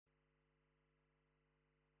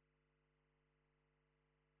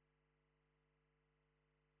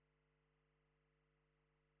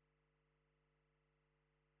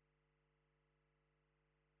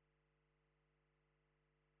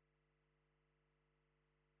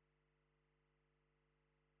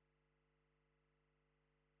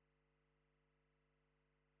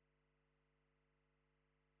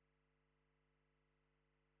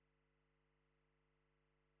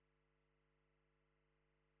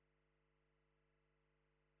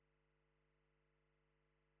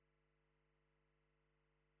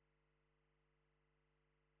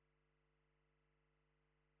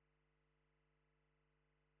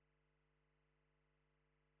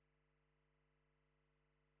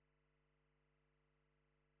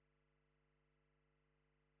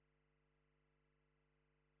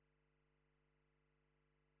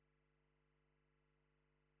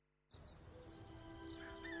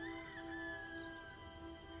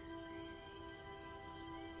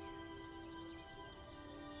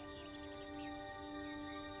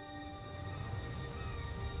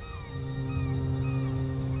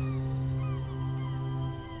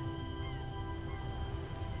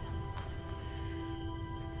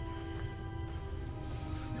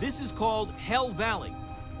This is called Hell Valley.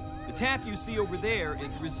 The tap you see over there is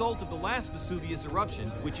the result of the last Vesuvius eruption,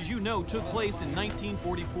 which, as you know, took place in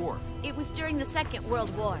 1944. It was during the Second World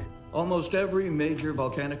War. Almost every major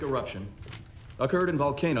volcanic eruption occurred in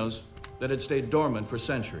volcanoes that had stayed dormant for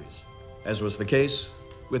centuries, as was the case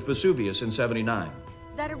with Vesuvius in '79.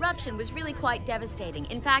 That eruption was really quite devastating.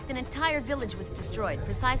 In fact, an entire village was destroyed,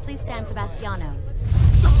 precisely San Sebastiano.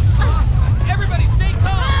 Everybody stay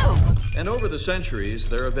calm! Oh! And over the centuries,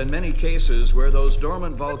 there have been many cases where those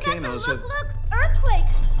dormant volcanoes Professor, have... look! Earthquake!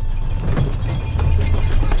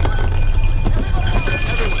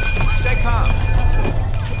 Everyone, stay calm.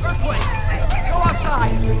 Earthquake! Go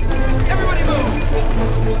outside! Everybody move!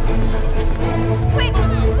 Quick!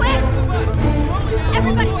 Quick!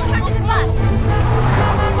 Everybody return to the bus!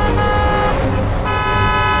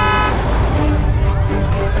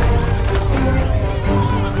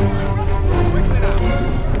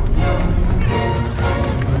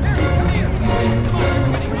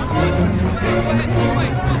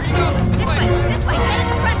 This way, head at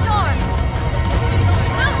the front door!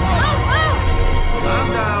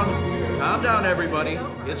 Move! Calm down, everybody.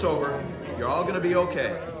 It's over. You're all gonna be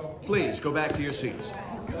okay. Please, go back to your seats.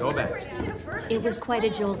 Go back. It was quite a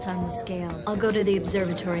jolt on the scale. I'll go to the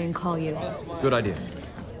observatory and call you. Good idea.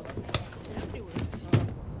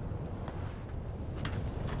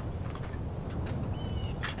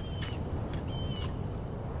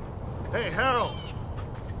 Hey, Harold.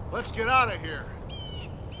 Let's get out of here.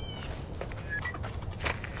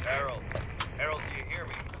 Harold. Harold, do you hear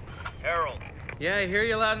me? Harold. Yeah, I hear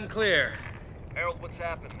you loud and clear. Harold, what's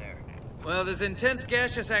happened there? Well, there's intense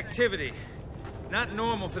gaseous activity. Not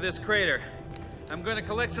normal for this crater. I'm going to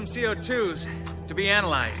collect some CO2s to be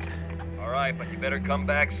analyzed. All right, but you better come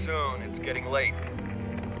back soon. It's getting late.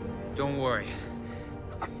 Don't worry.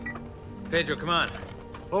 Pedro, come on.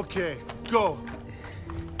 Okay, go.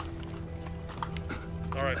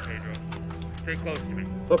 All right, Pedro. Stay close to me.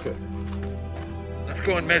 Okay. Let's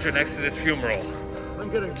go and measure next to this fumarole. I'm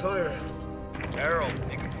getting tired. Harold,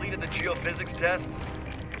 you completed the geophysics tests?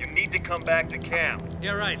 You need to come back to camp.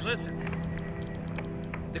 Yeah, right. Listen.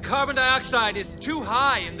 The carbon dioxide is too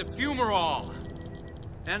high in the fumarole.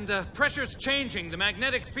 And the pressure's changing the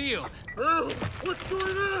magnetic field. Oh, what's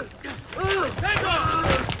going on? Pedro!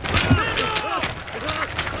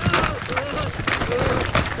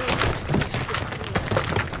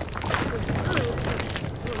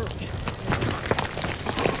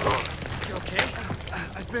 You okay?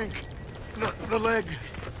 I think the leg.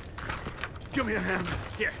 Give me a hand.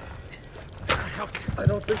 Here. I'll help you. I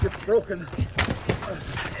don't think it's broken.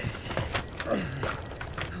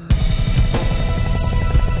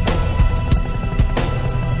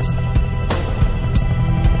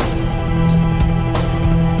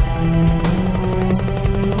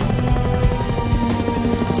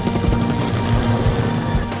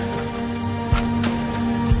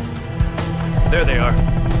 There they are.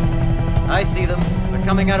 I see them. They're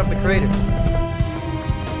coming out of the crater.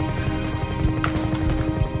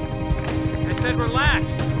 I said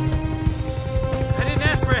relax. I didn't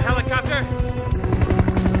ask for a helicopter.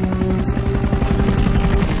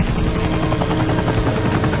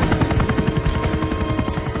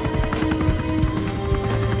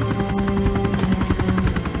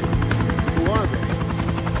 Who are they?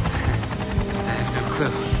 I have no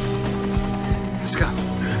clue. Let's go.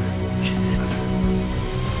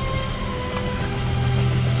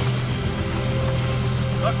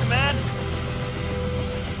 Look, man.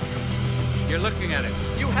 You're looking at it.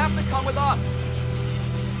 You have to come with us.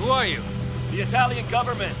 Who are you? The Italian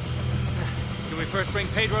government. Can we first bring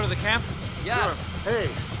Pedro to the camp? Yes. Hey,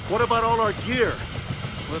 what about all our gear?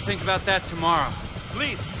 We'll think about that tomorrow.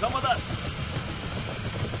 Please, come with us.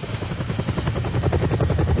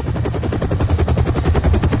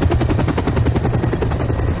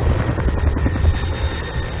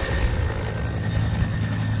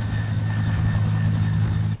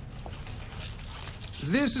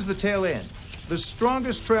 This is the tail end. The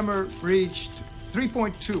strongest tremor reached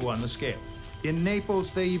 3.2 on the scale. In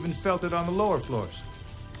Naples, they even felt it on the lower floors.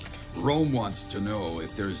 Rome wants to know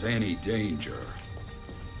if there's any danger.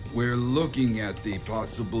 We're looking at the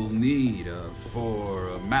possible need for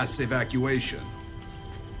a mass evacuation.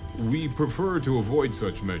 We prefer to avoid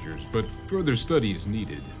such measures, but further study is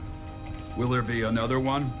needed. Will there be another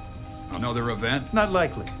one? Another event? Not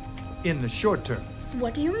likely. In the short term.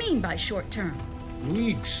 What do you mean by short term?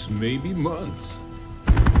 Weeks, maybe months.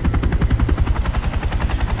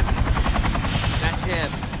 That's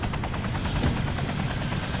him.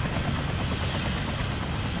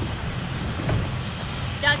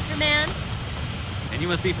 Dr. Mann? you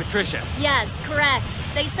must be Patricia. Yes, correct.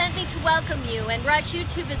 They sent me to welcome you and rush you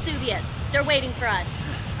to Vesuvius. They're waiting for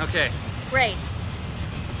us. Okay. Great.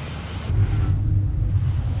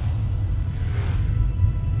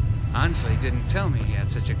 Anjali didn't tell me he had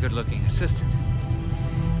such a good-looking assistant.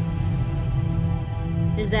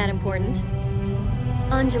 Is that important?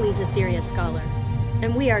 Anjali's a serious scholar,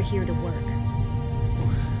 and we are here to work.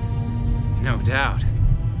 No doubt.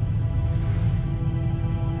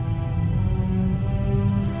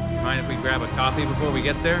 Mind if we grab a coffee before we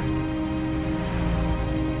get there?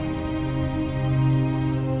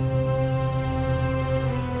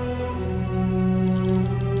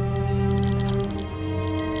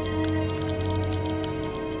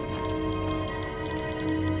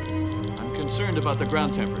 I'm concerned about the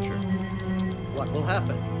ground temperature. What will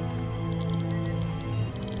happen?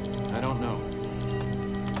 I don't know.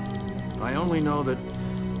 I only know that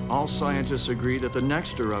all scientists agree that the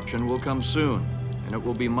next eruption will come soon, and it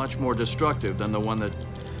will be much more destructive than the one that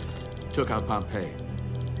took out Pompei.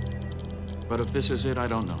 But if this is it, I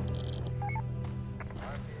don't know.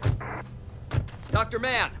 Dr.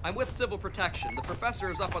 Mann, I'm with Civil Protection. The professor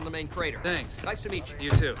is up on the main crater. Thanks. Nice to meet you.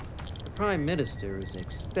 You too. The Prime Minister is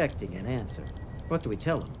expecting an answer. What do we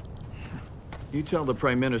tell him? You tell the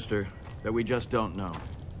Prime Minister that we just don't know.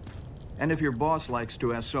 And if your boss likes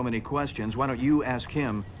to ask so many questions, why don't you ask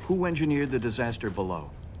him who engineered the disaster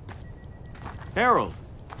below? Harold!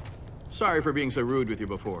 Sorry for being so rude with you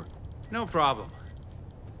before. No problem.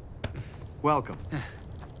 Welcome.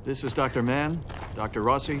 This is Dr. Mann, Dr.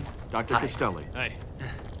 Rossi, Dr. Castelli. Hi.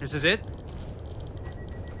 This is it?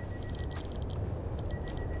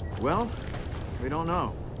 Well, we don't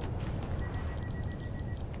know.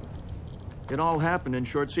 It all happened in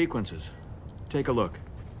short sequences. Take a look.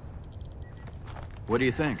 What do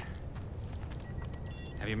you think?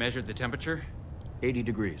 Have you measured the temperature? 80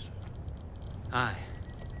 degrees. Aye.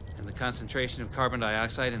 And the concentration of carbon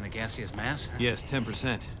dioxide in the gaseous mass? Yes,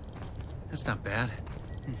 10%. That's not bad.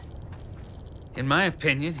 In my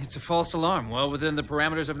opinion, it's a false alarm, well within the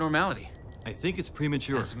parameters of normality. I think it's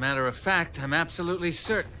premature. As a matter of fact, I'm absolutely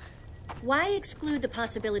certain. Why exclude the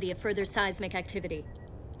possibility of further seismic activity?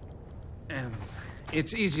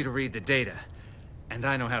 It's easy to read the data, and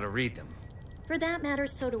I know how to read them. For that matter,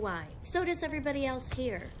 so do I. So does everybody else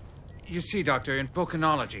here. You see, Doctor, in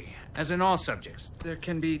volcanology, as in all subjects, there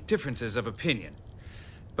can be differences of opinion.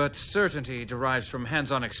 But certainty derives from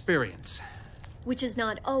hands-on experience. Which is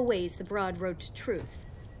not always the broad-road to truth.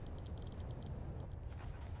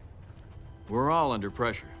 We're all under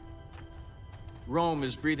pressure. Rome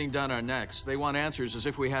is breathing down our necks. They want answers as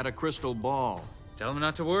if we had a crystal ball. Tell them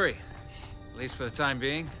not to worry. At least for the time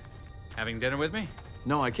being. Having dinner with me?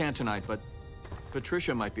 No, I can't tonight, but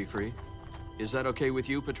Patricia might be free. Is that okay with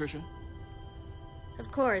you, Patricia?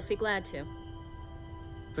 Of course, be glad to.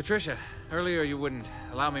 Patricia, earlier you wouldn't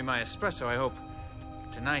allow me my espresso. I hope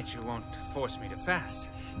tonight you won't force me to fast.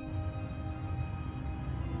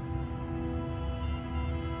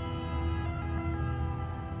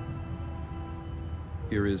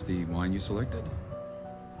 Here is the wine you selected.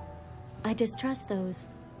 I distrust those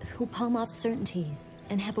who palm off certainties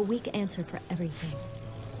and have a weak answer for everything.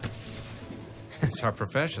 It's our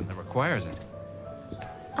profession that requires it.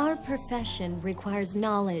 Our profession requires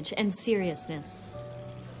knowledge and seriousness.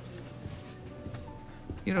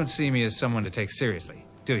 You don't see me as someone to take seriously,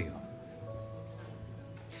 do you?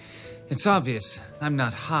 It's obvious I'm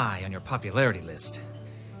not high on your popularity list.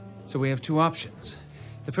 So we have two options.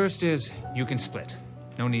 The first is you can split.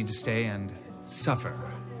 No need to stay and suffer.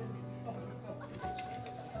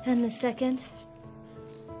 And the second?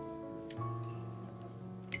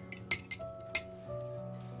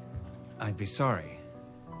 I'd be sorry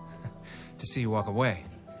to see you walk away.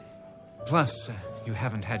 Plus, you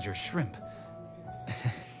haven't had your shrimp.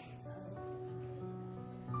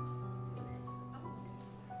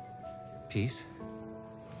 Peace?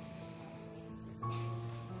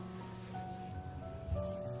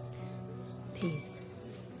 Peace.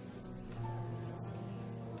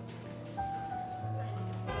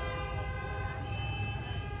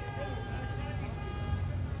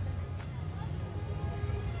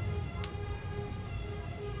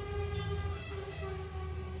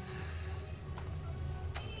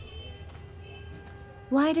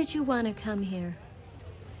 Why did you want to come here?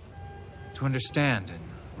 To understand and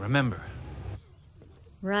remember.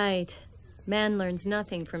 Right. Man learns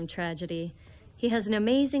nothing from tragedy. He has an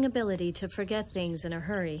amazing ability to forget things in a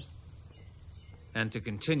hurry. And to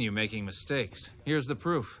continue making mistakes. Here's the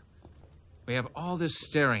proof. We have all this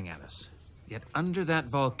staring at us. Yet under that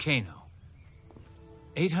volcano,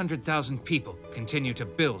 800,000 people continue to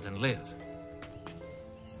build and live.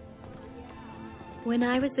 When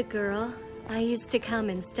I was a girl, I used to come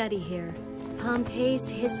and study here. Pompeii's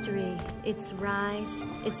history, its rise,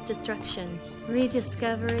 its destruction,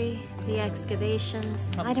 rediscovery, the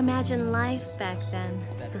excavations. I'd imagine life back then.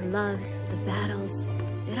 The loves, the battles.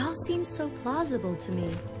 It all seems so plausible to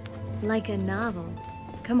me. Like a novel.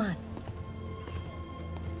 Come on.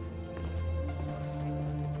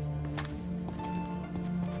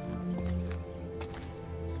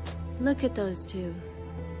 Look at those two.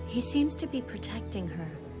 He seems to be protecting her.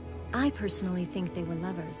 I personally think they were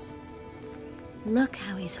lovers. Look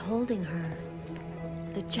how he's holding her.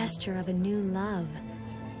 The gesture of a new love.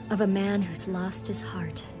 Of a man who's lost his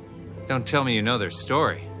heart. Don't tell me you know their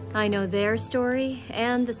story. I know their story,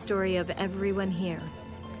 and the story of everyone here.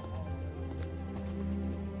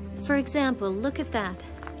 For example, look at that.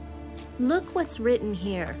 Look what's written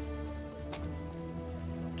here.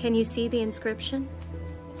 Can you see the inscription?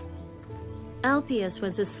 Alpius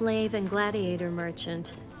was a slave and gladiator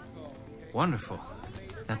merchant. Wonderful.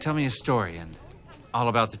 Now tell me a story and all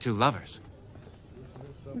about the two lovers.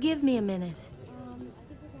 Give me a minute.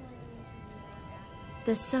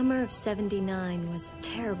 The summer of 79 was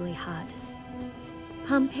terribly hot.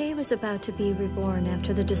 Pompei was about to be reborn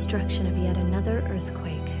after the destruction of yet another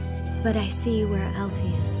earthquake. But I see where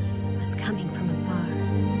Alfieri was coming from afar.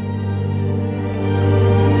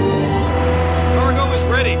 Cargo is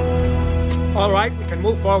ready. All right, we can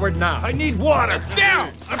move forward now. I need water!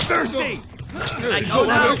 Down! I'm thirsty! Can I go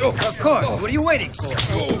now? Of course. What are you waiting for? We're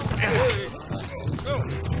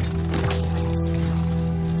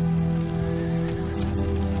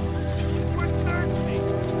thirsty!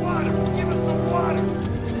 Water! Give us some water!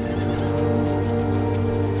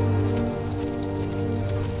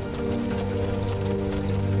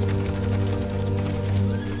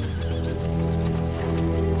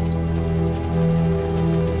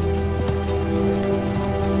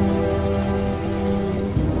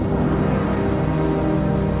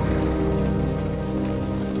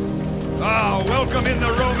 Welcome in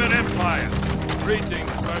the Roman Empire.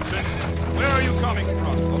 Greetings, merchant. Where are you coming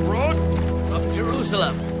from? Abroad? From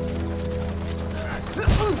Jerusalem.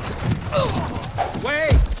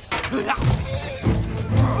 Wait!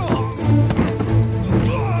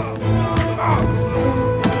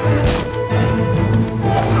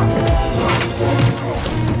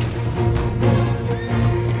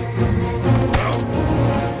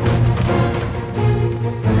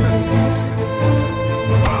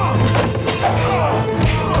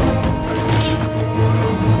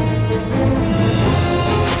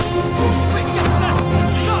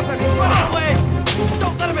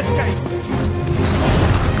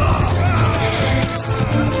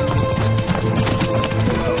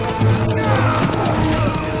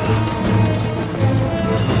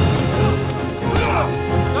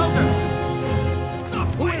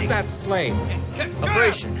 Slave.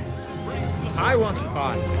 Operation. I want to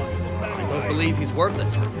buy. I don't believe he's worth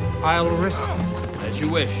it. I'll risk it. As you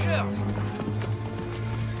wish.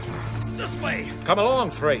 This way. Come along,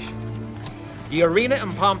 Thracian. The arena in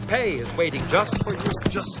Pompei is waiting just for you.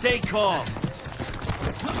 Just stay calm.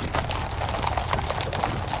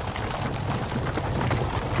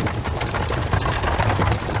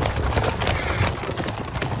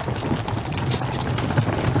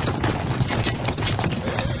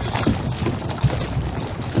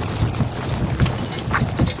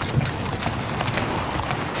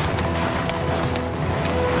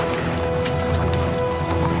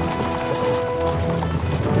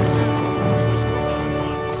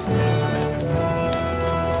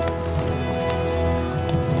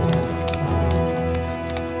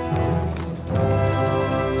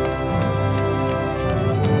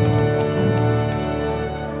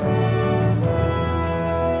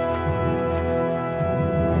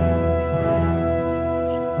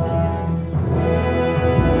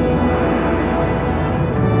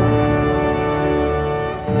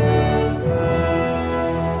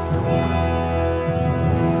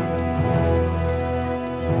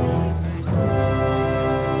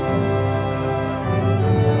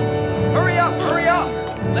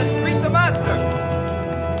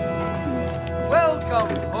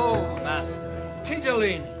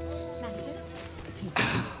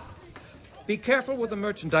 Be careful with the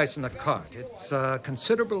merchandise in the cart. It's a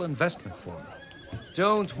considerable investment for me.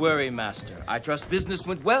 Don't worry, Master. I trust business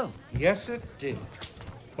went well. Yes, it did.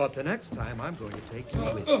 But the next time, I'm going to take you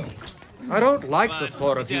with me. I don't like the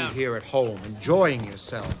thought of you here at home, enjoying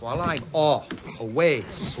yourself, while I'm off, away,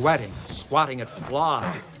 sweating, swatting at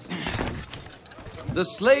flies. The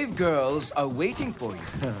slave girls are waiting for you.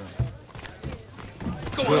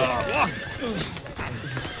 Go on, walk!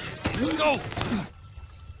 Go!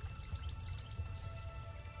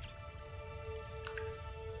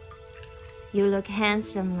 You look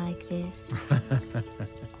handsome like this.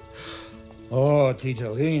 Oh,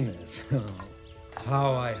 Titolinus.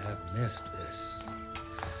 How I have missed this.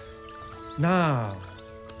 Now,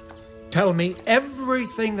 tell me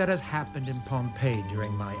everything that has happened in Pompeii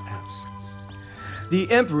during my absence.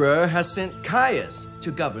 The Emperor has sent Caius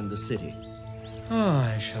to govern the city. Oh,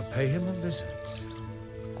 I shall pay him a visit.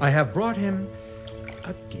 I have brought him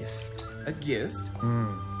a gift. A gift?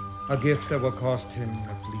 A gift that will cost him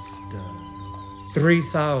at least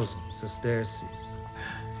 3,000 sesterces.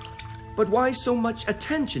 But why so much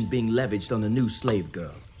attention being lavished on the new slave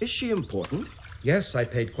girl? Is she important? Yes, I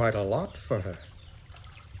paid quite a lot for her.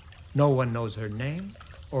 No one knows her name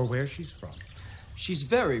or where she's from. She's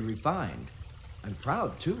very refined. And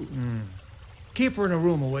proud, too. Keep her in a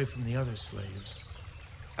room away from the other slaves.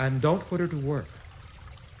 And don't put her to work.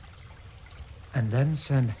 And then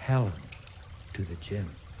send Helen to the gym.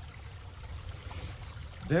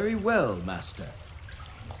 Very well, Master.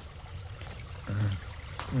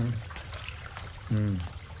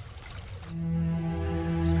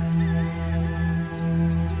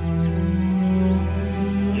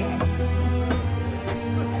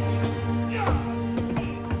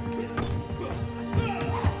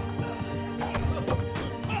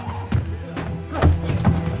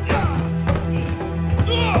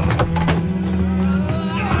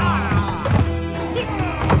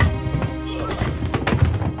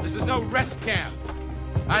 This is no rest camp.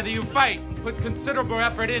 Either you fight and put considerable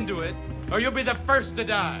effort into it, or you'll be the first to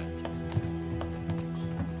die.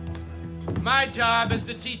 My job is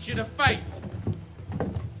to teach you to fight.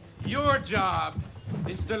 Your job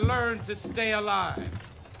is to learn to stay alive.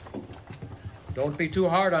 Don't be too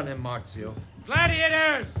hard on him, Marzio.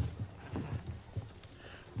 Gladiators!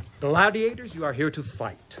 Gladiators, you are here to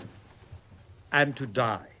fight. And to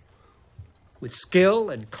die. With skill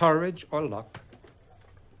and courage or luck,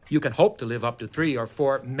 you can hope to live up to 3 or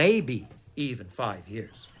 4, maybe even 5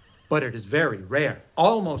 years. But it is very rare,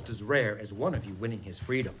 almost as rare as one of you winning his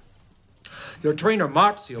freedom. Your trainer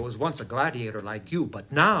Marzio was once a gladiator like you, but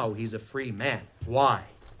now he's a free man. Why?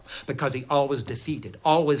 Because he always defeated,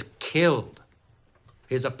 always killed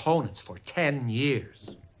his opponents for 10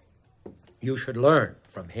 years. You should learn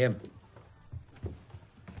from him.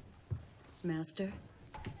 Master?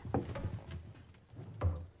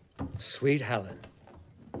 Sweet Helen,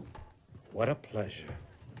 what a pleasure.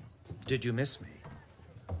 Did you miss me?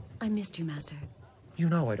 I missed you, Master. You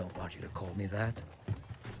know I don't want you to call me that.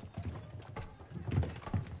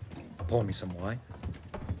 Pour me some wine.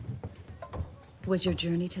 Was your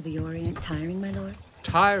journey to the Orient tiring, my lord?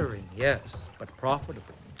 Tiring, yes, but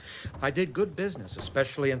profitable. I did good business,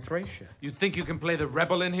 especially in Thracia. You think you can play the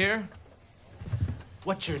rebel in here?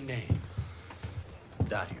 What's your name?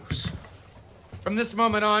 Darius. From this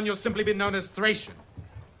moment on, you'll simply be known as Thracian.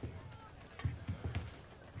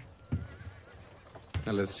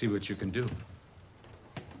 Now let's see what you can do.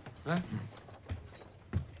 Huh?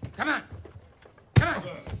 Come on! Come on!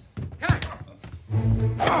 Come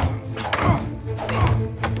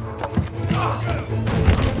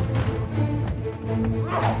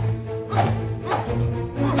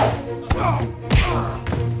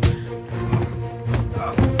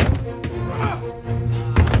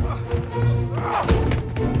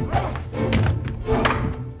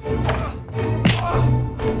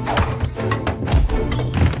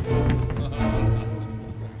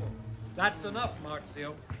That's enough,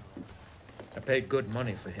 Marzio. I paid good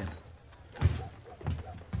money for him.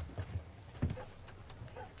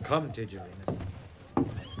 Come, Tigellinus.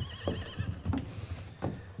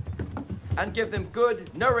 And give them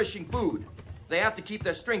good, nourishing food. They have to keep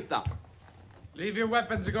their strength up. Leave your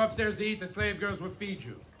weapons and go upstairs to eat. The slave girls will feed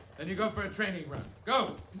you. Then you go for a training run.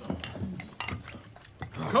 Go!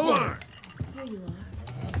 Come on! Here you are.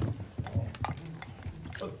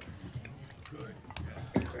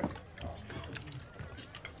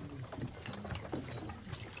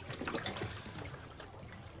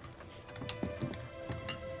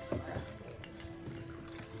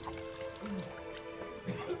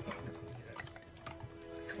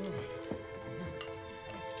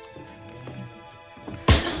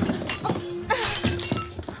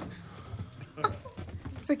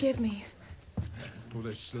 Forgive me.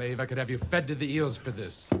 Foolish slave, I could have you fed to the eels for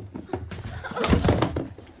this.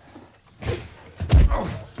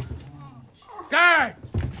 Guards!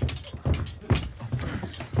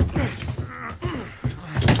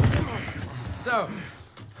 So,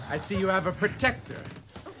 I see you have a protector.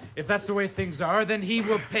 If that's the way things are, then he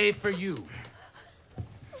will pay for you.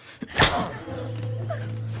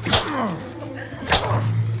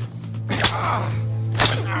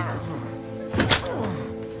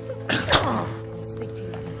 I'll speak to you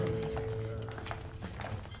about it later.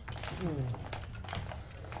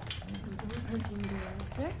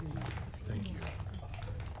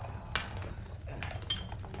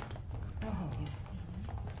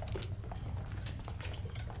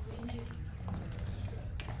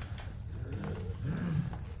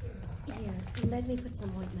 Let me put some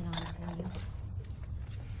ointment on it for you.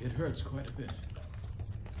 It hurts quite a bit.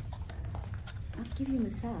 I'll give you a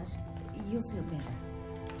massage. You'll feel better.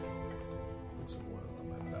 Put some oil on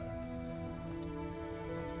my bladder.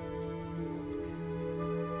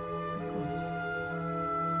 Of course.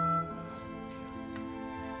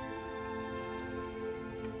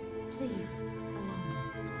 Please, allow me.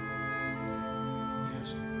 Yes.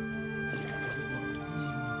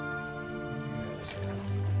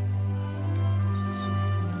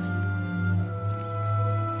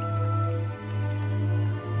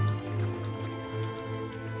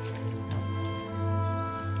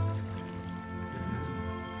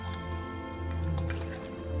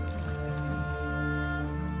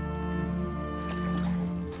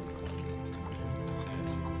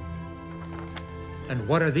 And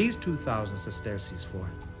what are these 2,000 sesterces for?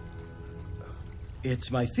 It's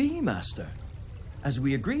my fee, Master. As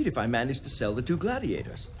we agreed if I managed to sell the 2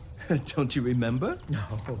 gladiators. Don't you remember?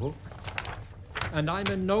 No. And I'm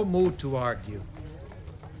in no mood to argue.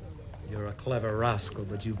 You're a clever rascal,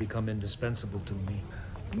 but you become indispensable to me.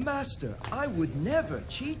 Master, I would never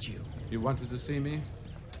cheat you. You wanted to see me?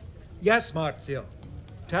 Yes, Marzio.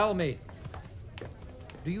 Tell me.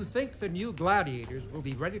 Do you think the new gladiators will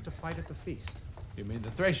be ready to fight at the feast? You mean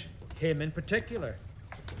the Thracian? Him in particular.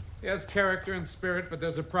 He has character and spirit, but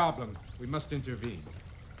there's a problem. We must intervene.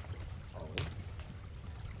 Oh?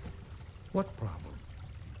 What problem?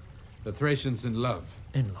 The Thracian's in love.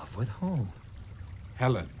 In love with whom?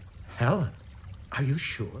 Helen. Helen? Are you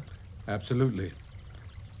sure? Absolutely.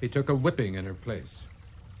 He took a whipping in her place.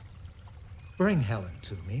 Bring Helen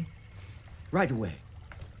to me. Right away.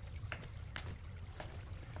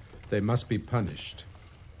 They must be punished.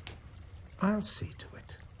 I'll see to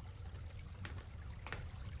it.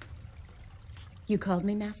 You called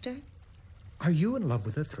me, Master? Are you in love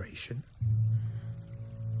with a Thracian?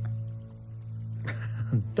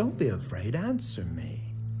 Don't be afraid. Answer me.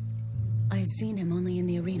 I have seen him only in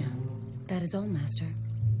the arena. That is all, Master.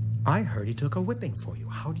 I heard he took a whipping for you.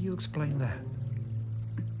 How do you explain that?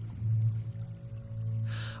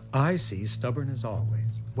 I see, stubborn as always.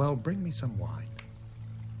 Well, bring me some wine.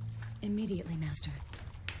 Immediately, Master.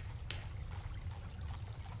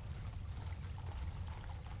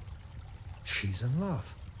 She's in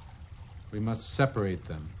love. We must separate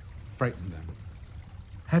them, frighten them.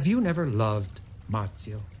 Have you never loved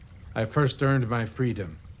Marzio? I first earned my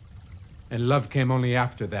freedom, and love came only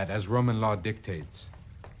after that, as Roman law dictates.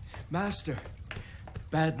 Master,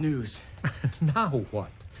 bad news. Now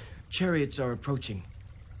what? Chariots are approaching.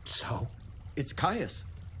 So? It's Caius.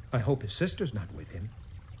 I hope his sister's not with him.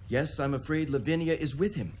 Yes, I'm afraid Lavinia is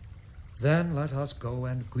with him. Then let us go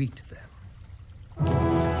and greet them.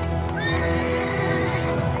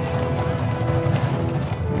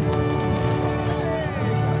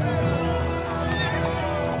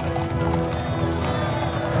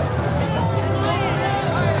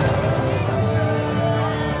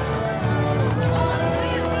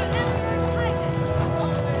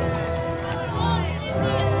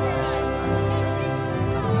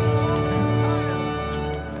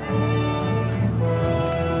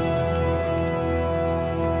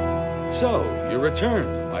 So, you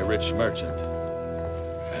returned, my rich merchant.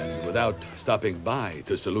 And without stopping by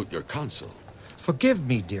to salute your consul. Forgive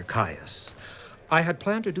me, dear Caius. I had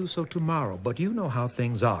planned to do so tomorrow, but you know how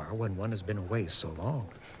things are when one has been away so long.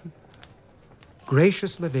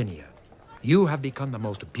 Gracious Lavinia, you have become the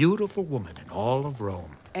most beautiful woman in all of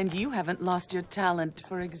Rome. And you haven't lost your talent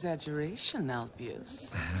for exaggeration,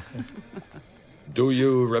 Alfieri. Do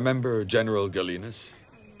you remember General Galenus?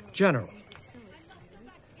 General.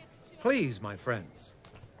 Please, my friends.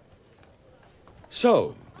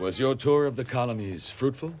 So, was your tour of the colonies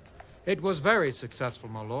fruitful? It was very successful,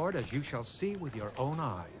 my lord, as you shall see with your own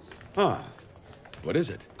eyes. Ah, what is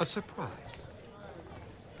it? A surprise.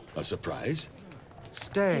 A surprise?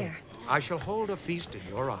 Stay. Here. I shall hold a feast in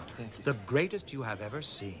your honor, the greatest you have ever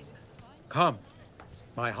seen. Come.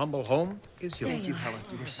 My humble home is yours. Thank you, Helen.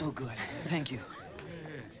 You were so good. Thank you.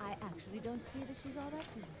 I actually don't see that she's all that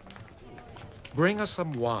beautiful. Bring us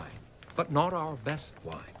some wine, but not our best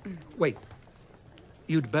wine. Wait.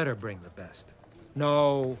 You'd better bring the best.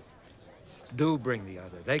 No. Do bring the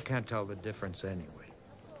other. They can't tell the difference anyway.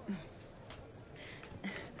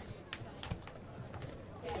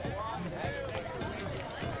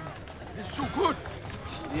 It's so good.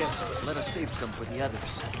 Yes, but let us save some for the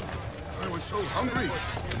others. I was so hungry.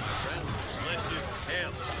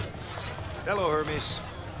 Hello, Hermes.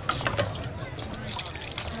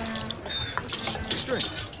 Drink.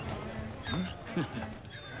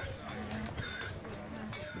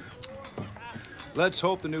 Let's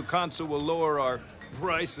hope the new consul will lower our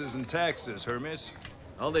Prices and taxes, Hermes.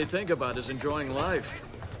 All they think about is enjoying life.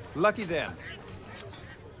 Lucky them.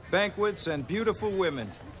 Banquets and beautiful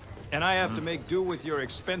women. And I have to make do with your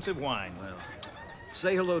expensive wine. Well,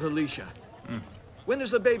 say hello to Lisha. When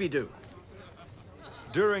is the baby due?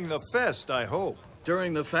 During the fest, I hope.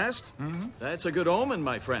 During the fest? That's a good omen,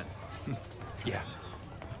 my friend. Yeah.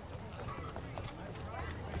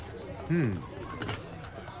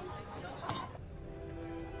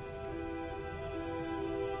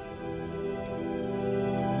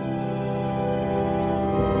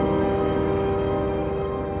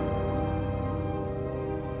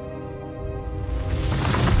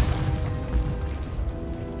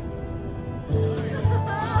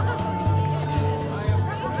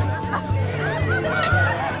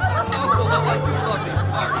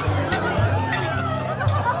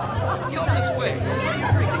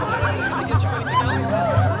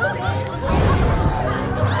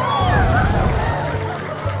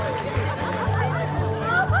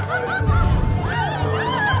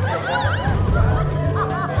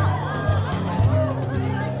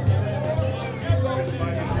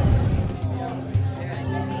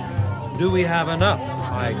 Do we have enough?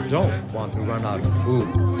 I don't want to run out of food.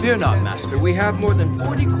 Fear not, Master. We have more than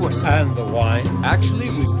 40 courses. And the wine?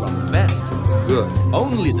 Actually, we've brought the best. Good.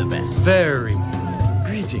 Only the best. Very.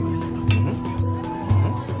 Greetings.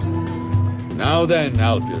 Now then,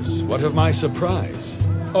 Alpius, what of my surprise?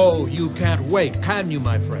 Oh, you can't wait, can you,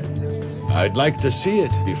 my friend? I'd like to see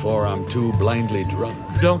it before I'm too blindly drunk.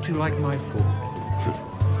 Don't you like my food?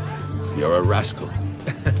 You're a rascal.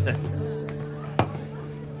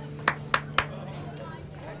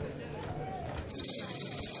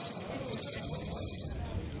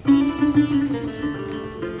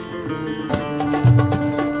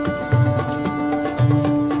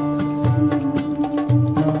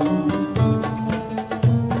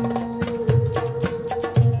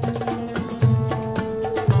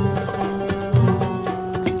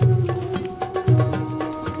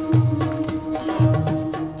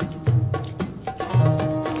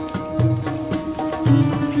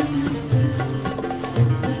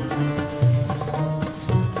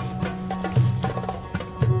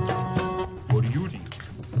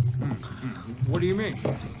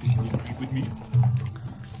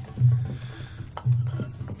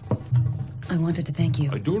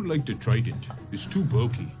 I don't like the trident. It's too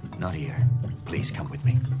bulky. Not here. Please come with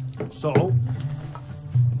me. So?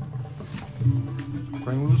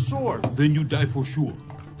 Bring with a sword. Then you die for sure.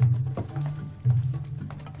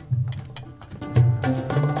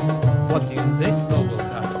 What do you think, noble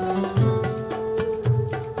Count?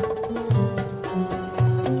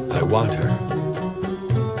 I want her.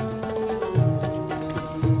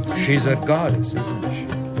 She's a goddess, isn't she?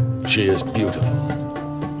 She is beautiful.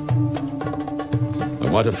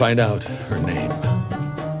 I want to find out her name.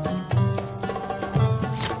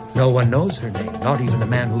 No one knows her name, not even the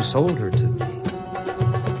man who sold her to me.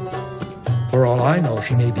 For all I know,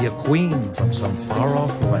 she may be a queen from some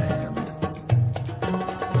far-off land.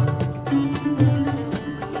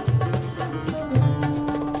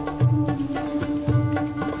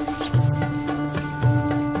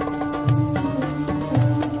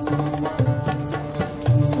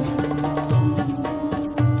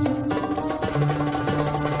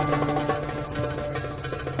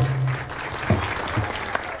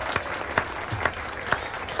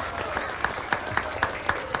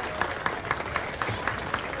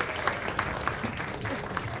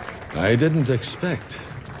 I didn't expect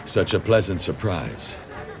such a pleasant surprise.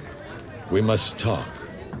 We must talk.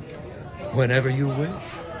 Whenever you wish.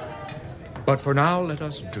 But for now, let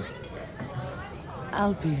us drink.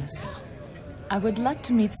 Alpius, I would like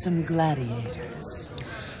to meet some gladiators.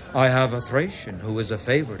 I have a Thracian who is a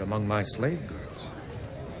favorite among my slave girls.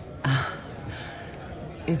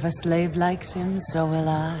 If a slave likes him, so will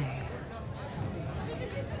I.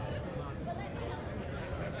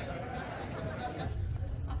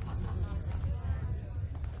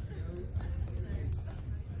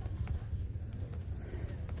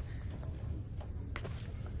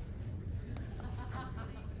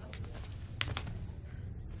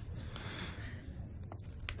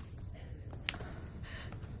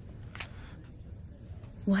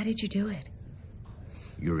 Why did you do it?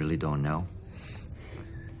 You really don't know?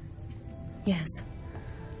 Yes,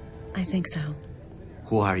 I think so.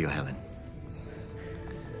 Who are you, Helen?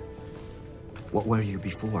 What were you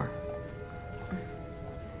before?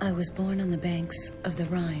 I was born on the banks of the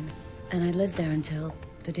Rhine, and I lived there until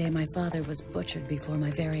the day my father was butchered before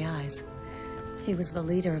my very eyes. He was the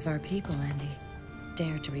leader of our people, and he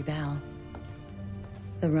dared to rebel.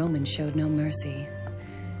 The Romans showed no mercy,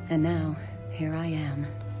 and now, here I am.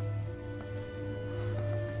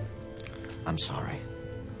 I'm sorry.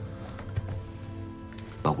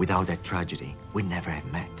 But without that tragedy, we never have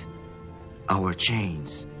met. Our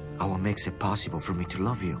chains are what makes it possible for me to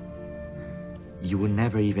love you. You would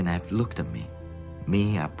never even have looked at me.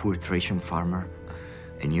 Me, a poor Thracian farmer,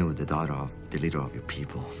 and you, the daughter of the leader of your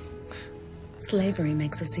people. Slavery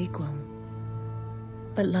makes us equal.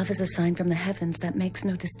 But love is a sign from the heavens that makes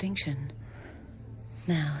no distinction.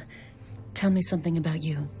 Now, tell me something about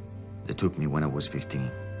you. They took me when I was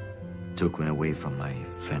 15. Took me away from my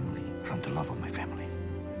family, from the love of my family.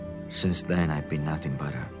 Since then, I've been nothing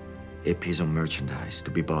but a piece of merchandise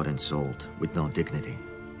to be bought and sold with no dignity,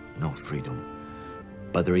 no freedom.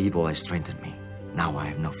 But their evil has strengthened me. Now I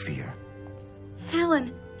have no fear.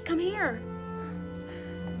 Helen, come here.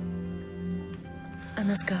 I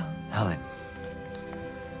must go. Helen,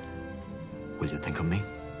 will you think of me?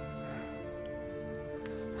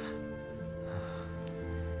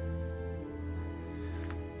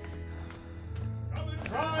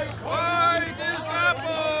 Try this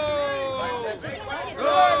apple! The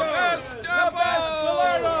best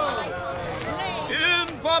apple! In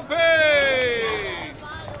Pompei!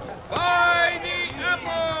 Buy the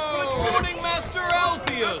apple! Good morning, Master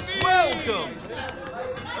Alfieri. Welcome!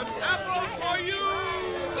 An apple for you!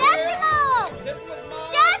 Decimo!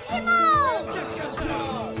 Decimo!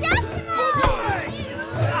 Decimo!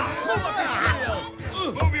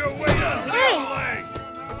 Move your way out to the way!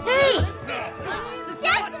 Hey! Decimo!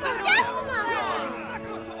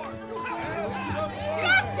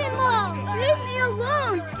 Decimo! Leave me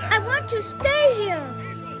alone! I want to stay here!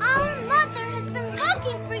 Our mother has been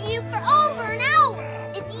looking for you for over an hour!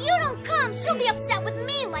 If you don't come, she'll be upset with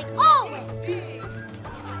me like always!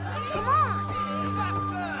 Come on!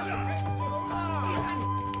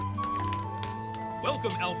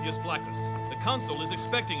 Welcome, Alpius Flaccus. The consul is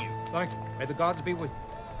expecting you. Thank you. May the gods be with you.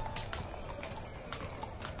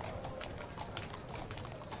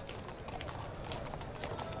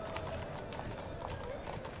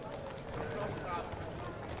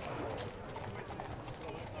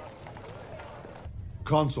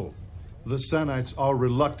 Consul, the Sanites are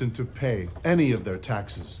reluctant to pay any of their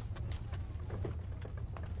taxes.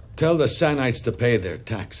 Tell the Sanites to pay their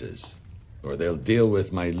taxes, or they'll deal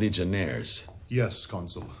with my legionnaires. Yes,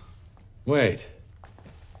 Consul. Wait.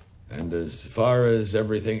 And as far as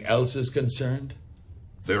everything else is concerned?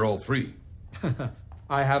 They're all free.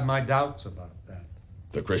 I have my doubts about that.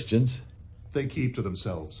 The Christians? They keep to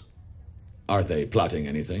themselves. Are they plotting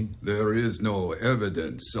anything? There is no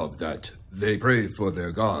evidence of that. They pray for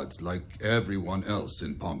their gods like everyone else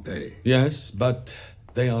in Pompei. Yes, but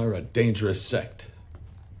they are a dangerous sect.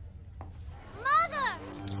 Mother!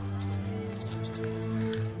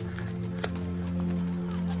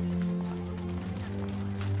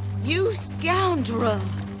 You scoundrel!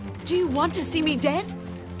 Do you want to see me dead?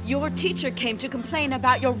 Your teacher came to complain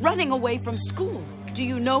about your running away from school. Do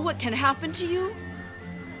you know what can happen to you?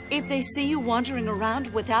 If they see you wandering around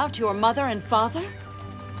without your mother and father?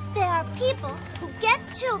 There are people who get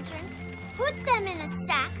children, put them in a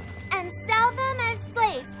sack, and sell them as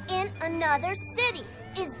slaves in another city.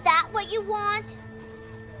 Is that what you want?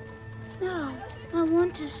 No, I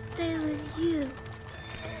want to stay with you.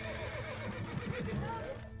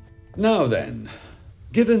 Now then,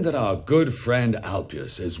 given that our good friend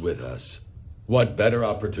Alpius is with us, what better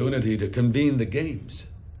opportunity to convene the games?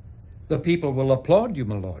 The people will applaud you,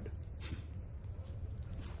 my lord.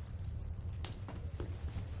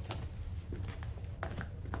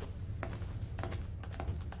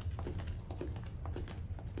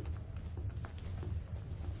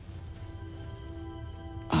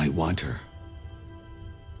 I want her.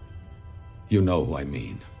 You know who I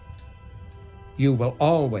mean. You will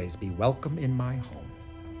always be welcome in my home.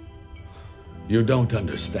 You don't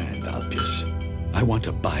understand, Alpius. I want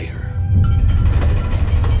to buy her.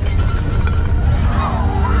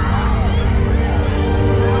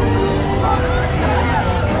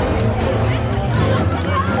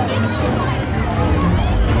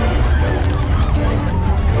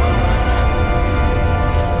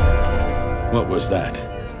 What was that?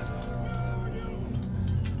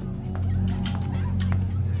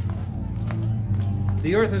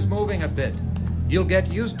 The earth is moving a bit. You'll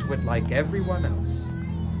get used to it like everyone else.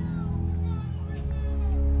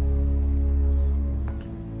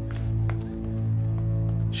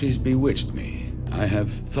 She's bewitched me. I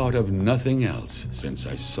have thought of nothing else since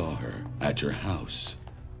I saw her at your house.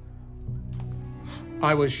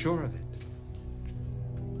 I was sure of it.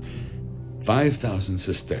 5,000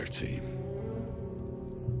 sesterzi.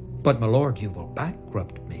 But, my lord, you will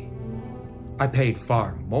bankrupt me. I paid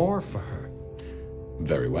far more for her.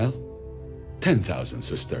 Very well. 10,000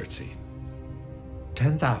 sesterzi.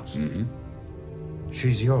 10,000? Mm-hmm.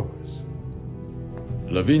 She's yours.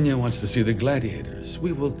 Lavinia wants to see the gladiators.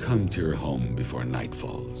 We will come to your home before night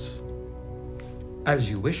falls. As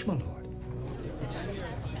you wish, my lord.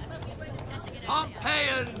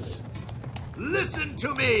 Pompeians, listen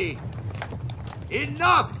to me!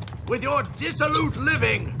 Enough with your dissolute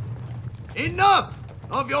living! Enough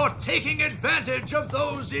of your taking advantage of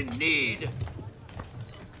those in need!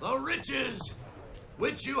 The riches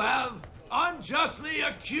which you have unjustly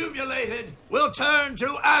accumulated will turn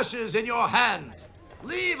to ashes in your hands.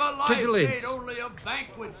 Leave a life made only of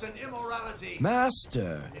banquets and immorality.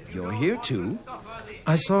 Master, you're here too?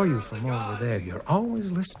 I saw you from over there. You're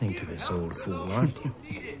always listening to this old fool, aren't you?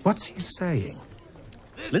 What's he saying?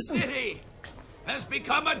 This city has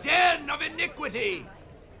become a den of iniquity.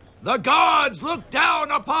 The gods look down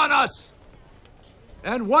upon us.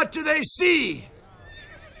 And what do they see?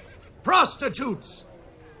 Prostitutes,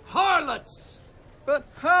 harlots. But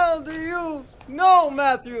how do you know,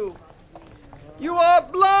 Matthew? You are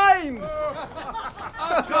blind!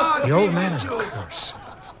 The old man is a curse.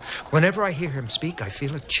 Whenever I hear him speak, I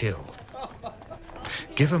feel a chill.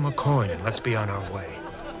 Give him a coin and let's be on our way.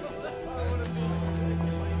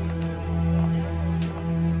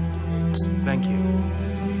 Thank you.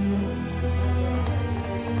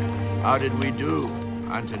 How did we do,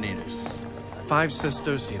 Antoninus? 5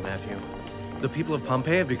 sisters, dear Matthew. The people of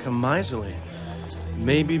Pompeii have become miserly.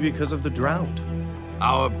 Maybe because of the drought.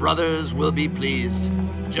 Our brothers will be pleased,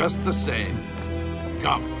 just the same.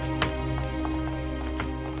 Come.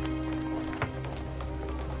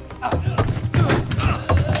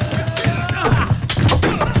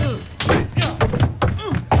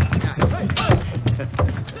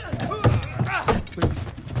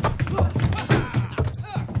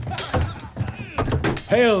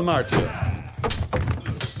 Hail, Martial!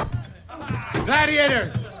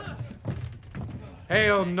 Gladiators!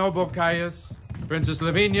 Hail, noble Caius, Princess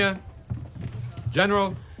Lavinia,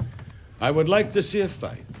 General. I would like to see a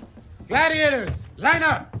fight. Gladiators, line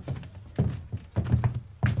up!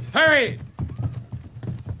 Hurry!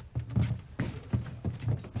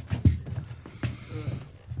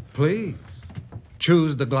 Please,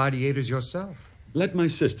 choose the gladiators yourself. Let my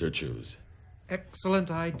sister choose.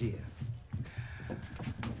 Excellent idea.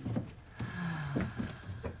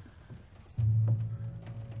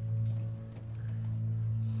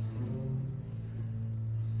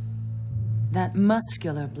 That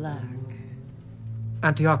muscular black.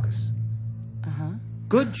 Antiochus. Uh-huh.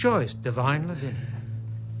 Good choice, divine Lavinia.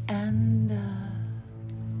 And,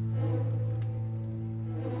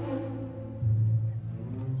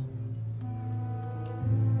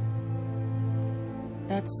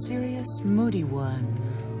 that serious, moody one.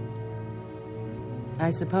 I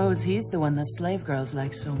suppose he's the one the slave girls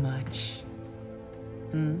like so much.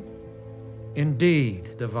 Hmm?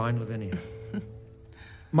 Indeed, divine Lavinia.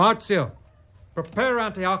 Martio, prepare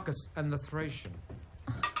Antiochus and the Thracian.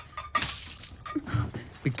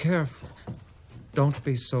 Be careful. Don't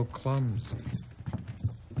be so clumsy.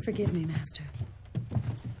 Forgive me, Master.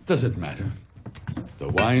 Does it matter? The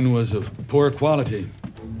wine was of poor quality.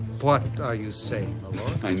 What are you saying, my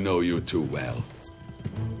lord? I know you too well.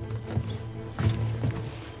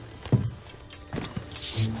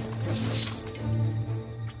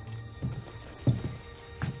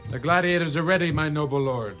 The gladiators are ready, my noble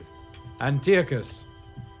lord. Antiochus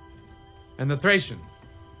and the Thracian.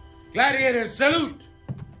 Gladiators, salute!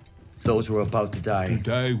 Those who are about to die. To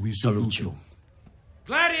die, we salute you.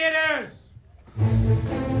 Gladiators!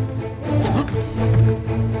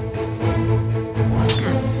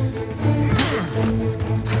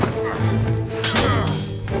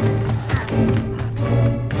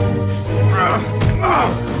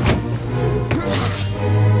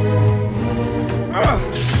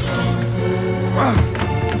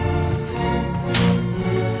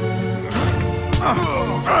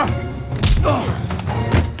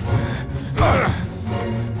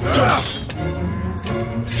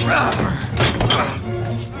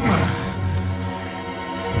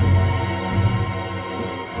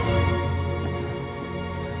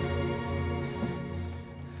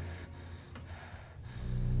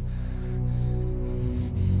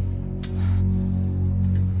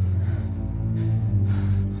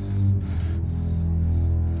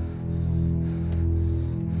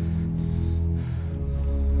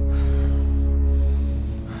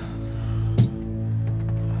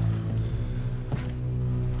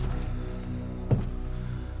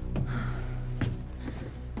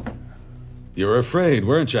 You were afraid,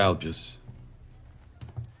 weren't you, Alpius?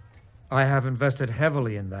 I have invested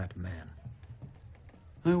heavily in that man.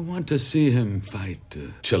 I want to see him fight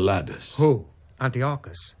Chiladus. Who?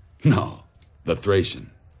 Antiochus? No, the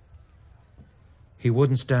Thracian. He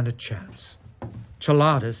wouldn't stand a chance.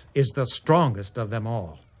 Chiladus is the strongest of them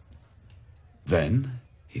all. Then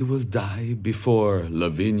he will die before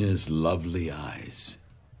Lavinia's lovely eyes.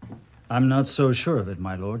 I'm not so sure of it,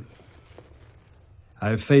 my lord.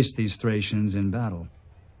 I've faced these Thracians in battle.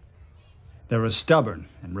 They're a stubborn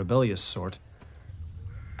and rebellious sort.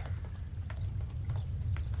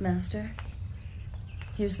 Master,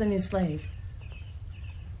 here's the new slave.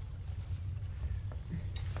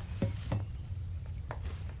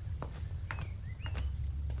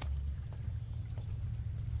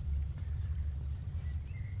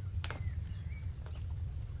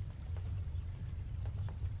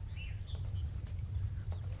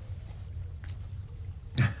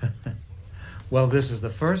 Well, this is the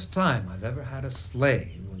first time I've ever had a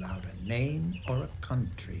slave without a name or a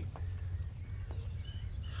country.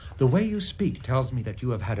 The way you speak tells me that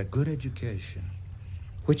you have had a good education,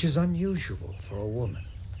 which is unusual for a woman.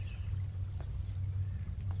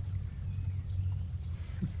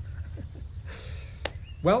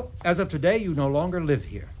 Well, as of today, you no longer live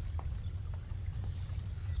here.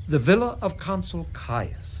 The villa of Consul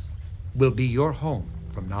Caius will be your home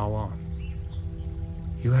from now on.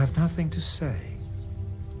 You have nothing to say.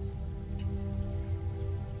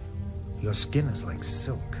 Your skin is like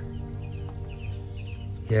silk.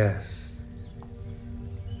 Yes,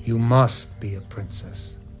 you must be a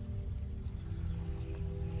princess.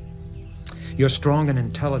 You're strong and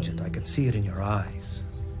intelligent. I could see it in your eyes.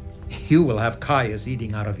 You will have Caius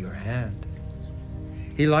eating out of your hand.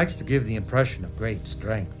 He likes to give the impression of great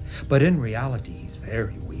strength, but in reality, he's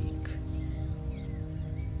very weak.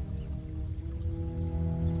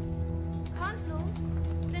 Consul,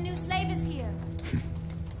 the new slave is here.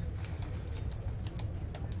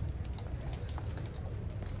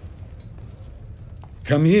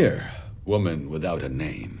 Come here, woman without a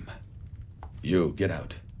name. You, get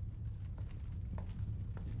out.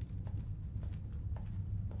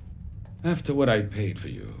 After what I paid for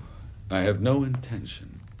you, I have no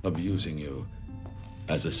intention of using you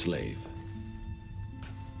as a slave.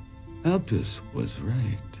 Alpius was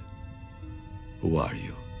right. Who are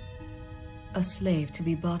you? A slave to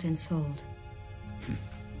be bought and sold.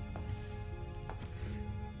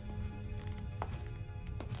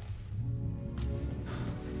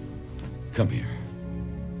 Come here.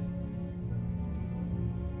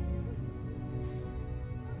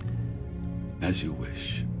 As you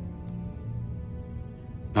wish.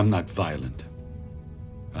 I'm not violent.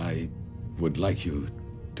 I would like you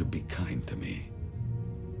to be kind to me.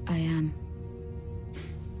 I am.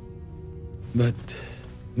 But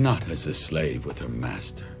not as a slave with her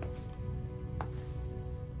master.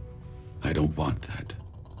 I don't want that.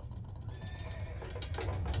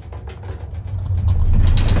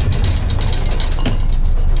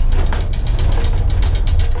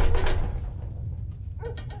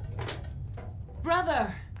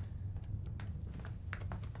 Brother!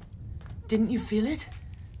 Didn't you feel it?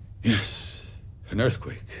 Yes, an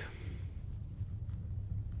earthquake.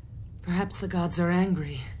 Perhaps the gods are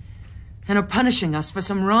angry and are punishing us for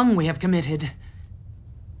some wrong we have committed.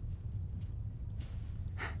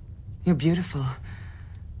 You're beautiful.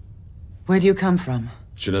 Where do you come from?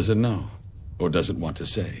 She doesn't know, or doesn't want to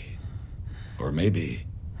say. Or maybe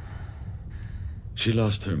she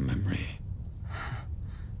lost her memory.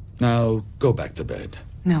 Now, go back to bed.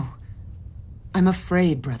 No. I'm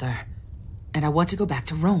afraid, brother. And I want to go back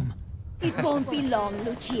to Rome. It won't be long,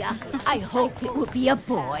 Lucia. I hope it will be a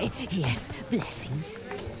boy. Yes, blessings.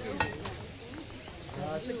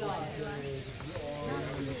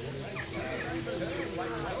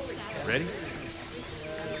 Ready?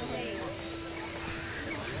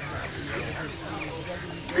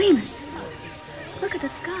 Remus, look at the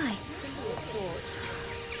sky.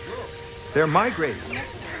 They're migrating.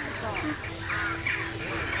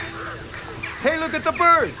 Hey, look at the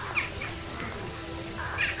birds!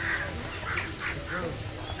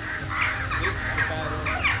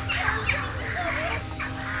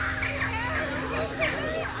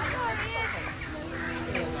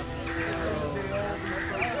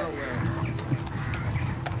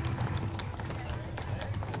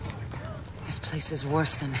 This place is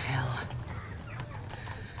worse than hell.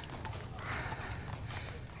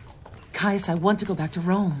 Caius, I want to go back to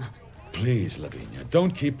Rome. Please, Lavinia,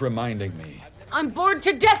 don't keep reminding me. I'm bored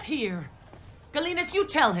to death here! Galenus, you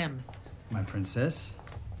tell him. My princess?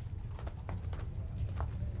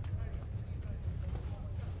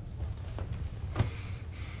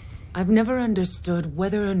 I've never understood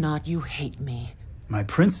whether or not you hate me. My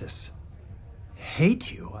princess?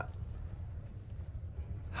 Hate you?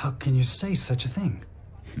 How can you say such a thing?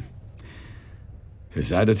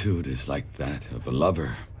 His attitude is like that of a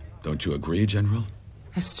lover Don't you agree, General?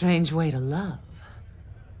 A strange way to love.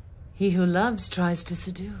 He who loves tries to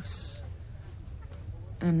seduce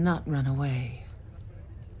and not run away.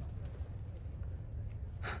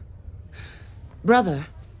 Brother,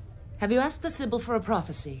 have you asked the Sibyl for a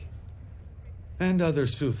prophecy? And other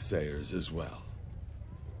soothsayers as well.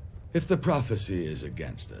 If the prophecy is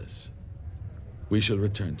against us, we shall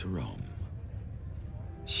return to Rome.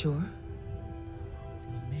 Sure?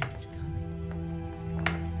 The man's coming.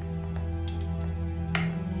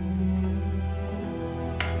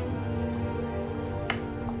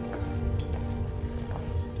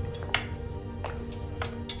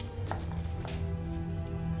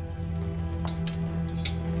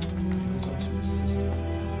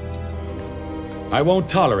 I won't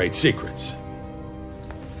tolerate secrets.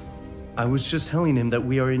 I was just telling him that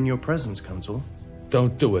we are in your presence, Consul.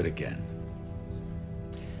 Don't do it again.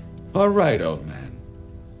 All right, old man.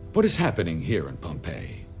 What is happening here in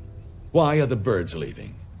Pompeii? Why are the birds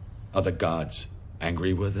leaving? Are the gods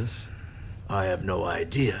angry with us? I have no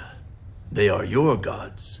idea. They are your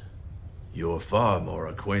gods. You're far more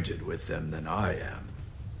acquainted with them than I am.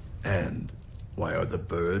 And why are the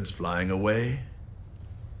birds flying away?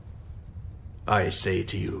 I say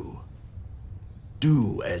to you,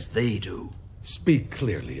 do as they do. Speak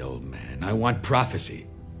clearly, old man. I want prophecy.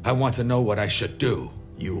 I want to know what I should do.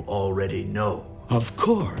 You already know. Of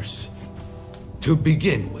course. To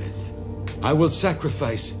begin with, I will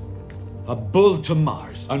sacrifice a bull to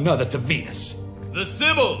Mars, another to Venus. The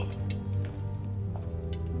Sibyl!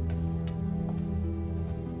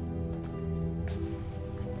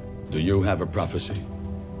 Do you have a prophecy?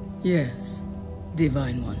 Yes,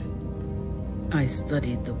 Divine One. I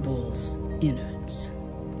studied the bull's innards.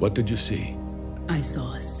 What did you see? I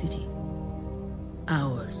saw a city.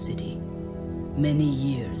 Our city. Many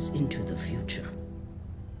years into the future.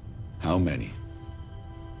 How many?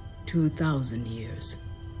 2,000 years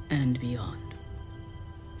and beyond.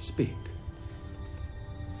 Speak.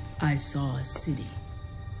 I saw a city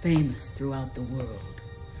famous throughout the world.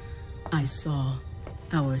 I saw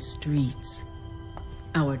our streets,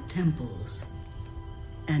 our temples,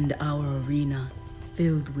 and our arena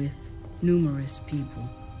filled with numerous people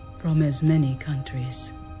from as many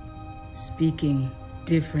countries, speaking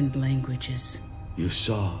different languages. You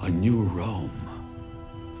saw a new Rome.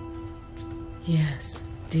 Yes,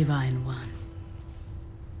 Divine One.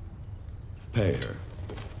 Payer,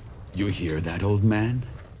 you hear that, old man?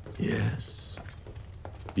 Yes.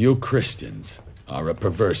 You Christians are a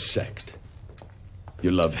perverse sect.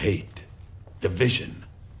 You love hate, division.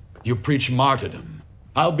 You preach martyrdom.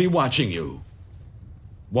 I'll be watching you.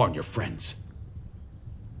 Warn your friends.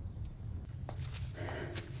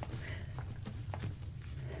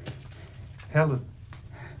 Helen,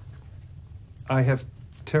 I have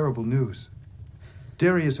terrible news.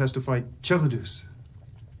 Darius has to fight Celadus.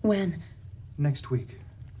 When? Next week.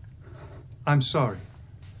 I'm sorry.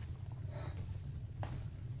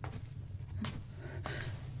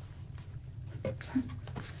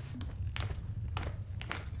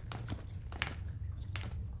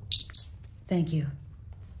 Thank you.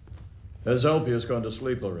 Has Alpius gone to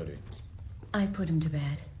sleep already? I put him to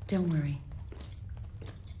bed. Don't worry.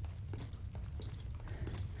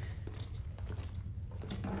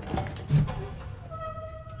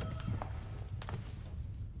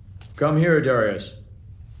 Come here, Darius.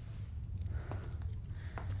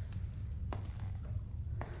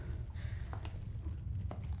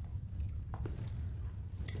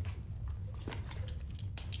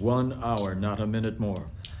 One hour, not a minute more.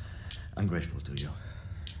 I'm grateful to you.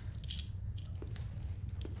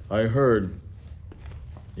 I heard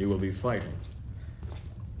you will be fighting.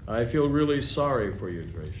 I feel really sorry for you,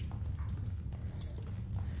 Thracian.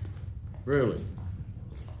 Really.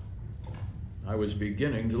 I was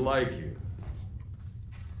beginning to like you.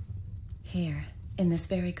 Here, in this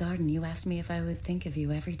very garden, you asked me if I would think of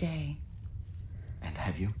you every day. And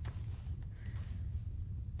have you?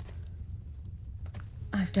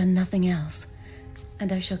 I've done nothing else,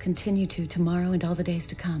 and I shall continue to tomorrow and all the days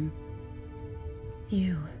to come.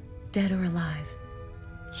 You, dead or alive.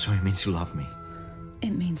 So it means you love me.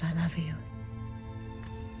 It means I love you.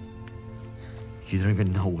 You don't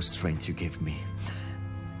even know what strength you give me.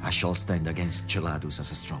 I shall stand against Celadus as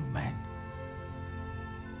a strong man.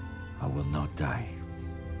 I will not die.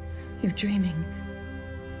 You're dreaming.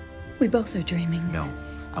 We both are dreaming. No,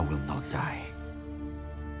 I will not die.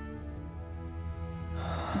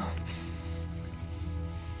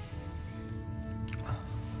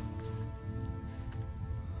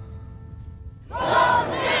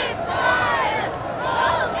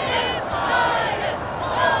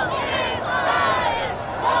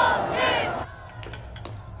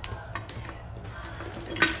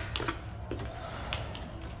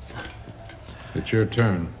 It's your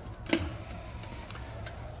turn.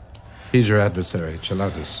 He's your adversary,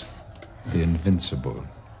 Chelatus, the Invincible.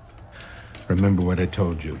 Remember what I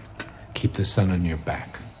told you. Keep the sun on your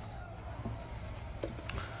back.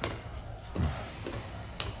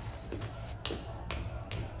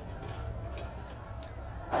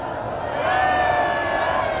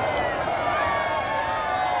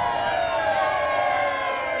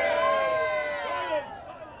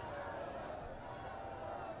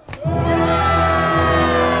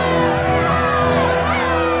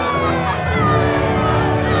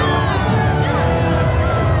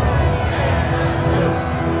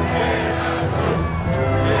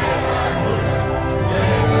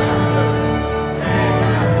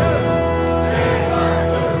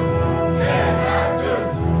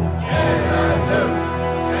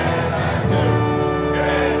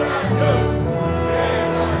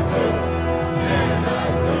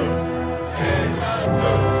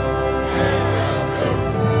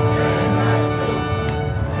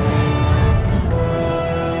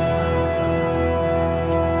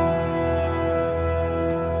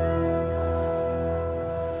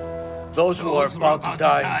 Those who are about to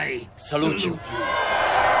die, salute you.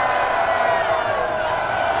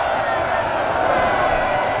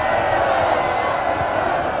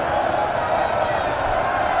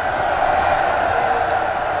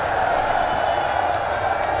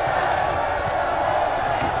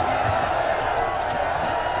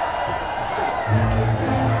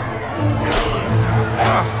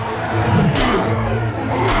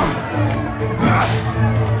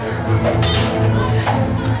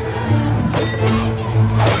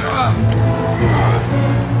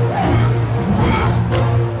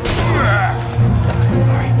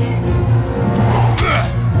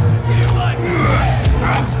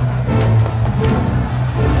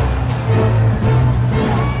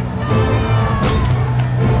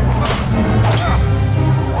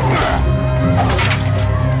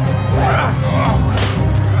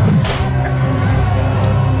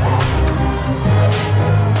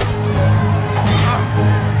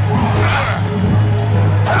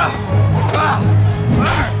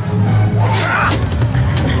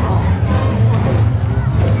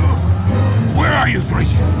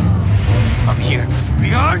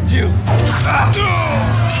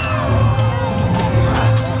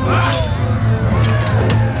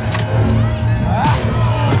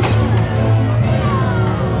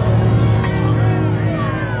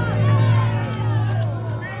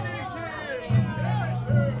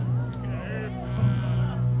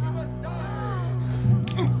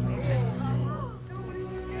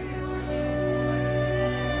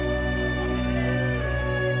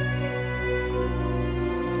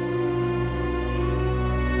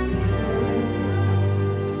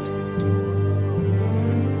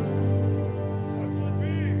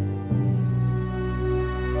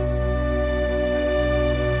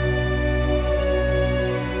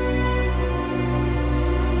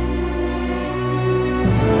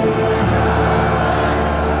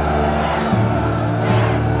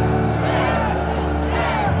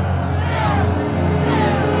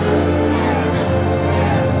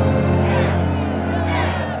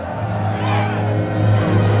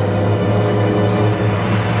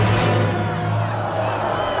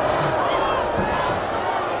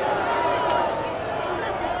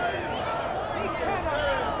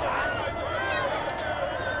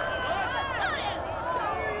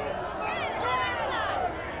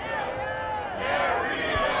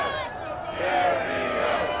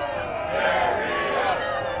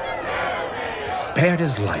 Spared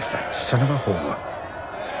his life, that son of a whore.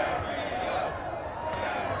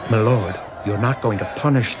 My lord, you're not going to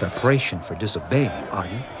punish the Thracian for disobeying you, are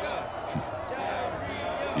you?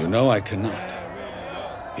 You know I cannot.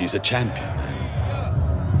 He's a champion,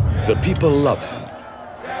 and the people love him.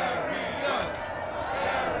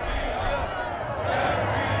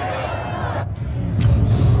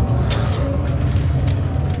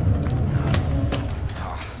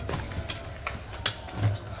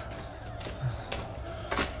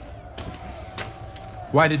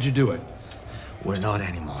 Why did you do it? We're not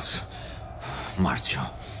animals, Marcio.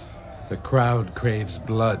 The crowd craves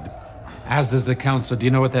blood, as does the council. Do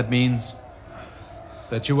you know what that means?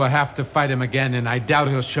 That you will have to fight him again, and I doubt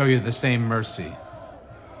he'll show you the same mercy.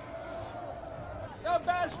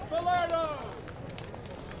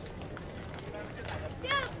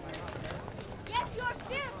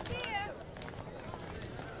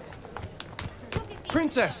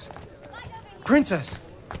 Princess! Princess!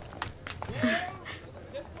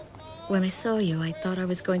 When I saw you, I thought I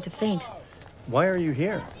was going to faint. Why are you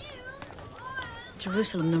here?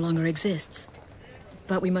 Jerusalem no longer exists.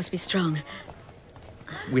 But we must be strong.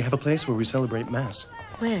 We have a place where we celebrate Mass.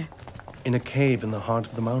 Where? In a cave in the heart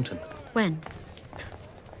of the mountain. When?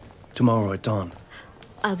 Tomorrow at dawn.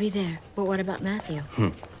 I'll be there. But what about Matthew?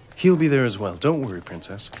 He'll be there as well. Don't worry,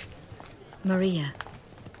 Princess. Maria.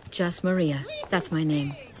 Just Maria. That's my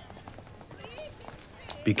name.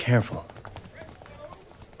 Be careful.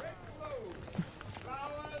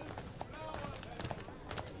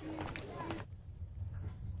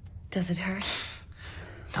 Does it hurt?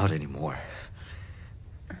 Not anymore.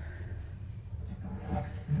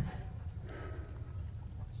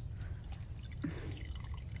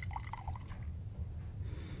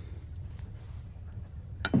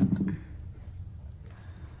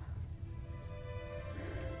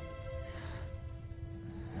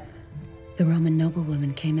 The Roman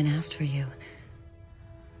noblewoman came and asked for you.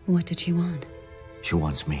 What did she want? She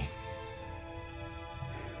wants me.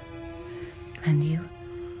 And you?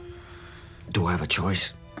 Do I have a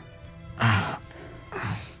choice?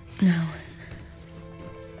 No.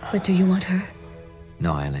 But do you want her?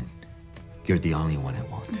 No, Ellen. You're the only one I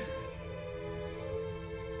want.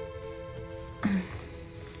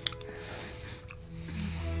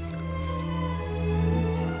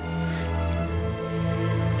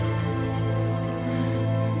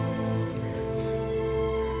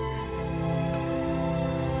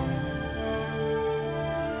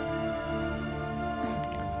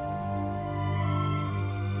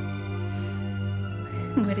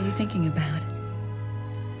 What are you thinking about?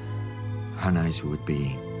 How nice it would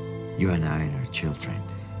be, you and I and our children,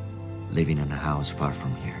 living in a house far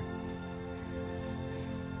from here.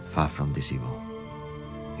 Far from this evil.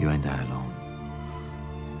 You and I alone.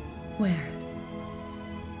 Where?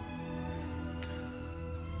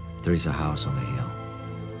 There is a house on the hill,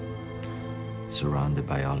 surrounded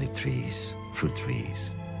by olive trees, fruit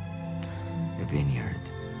trees, a vineyard.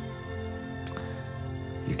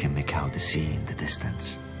 You can make out the sea in the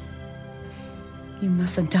distance. You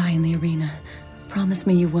mustn't die in the arena. Promise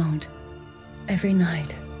me you won't. Every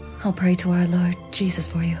night, I'll pray to our Lord Jesus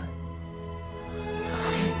for you.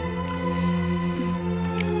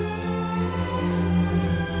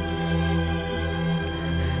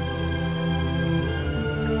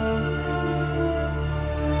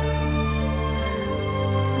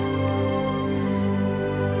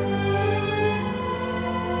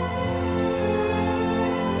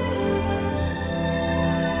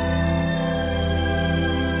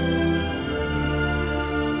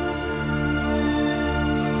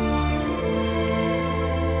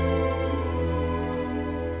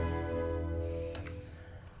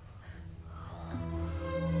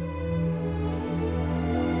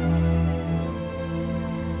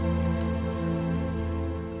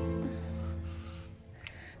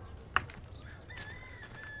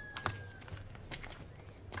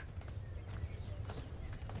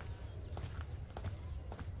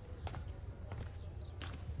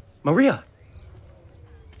 Maria!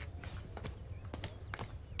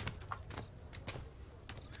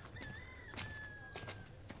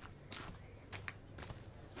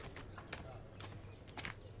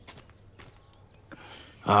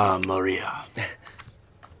 Ah, Maria.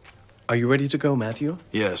 Are you ready to go, Matthew?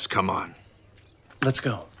 Yes, come on. Let's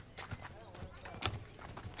go.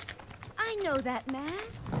 I know that man.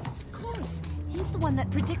 Yes, of course. He's the one that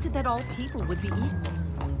predicted that all people would be eaten.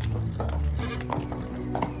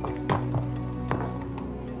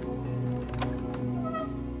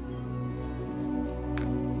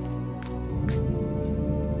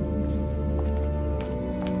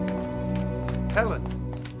 Helen,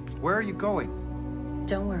 where are you going?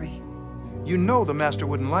 Don't worry. You know the master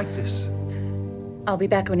wouldn't like this. I'll be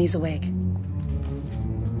back when he's awake.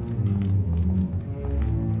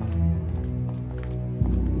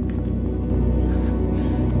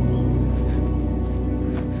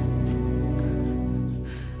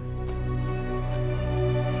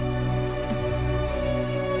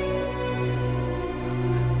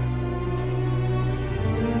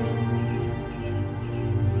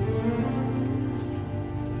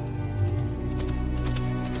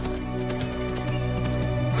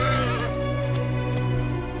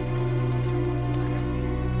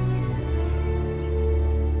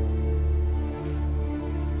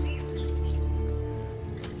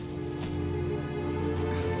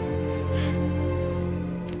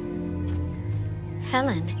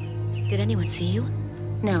 Helen, did anyone see you?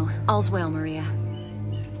 No, all's well, Maria.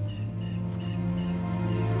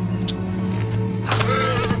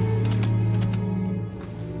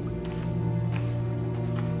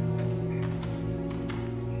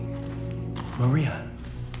 Maria.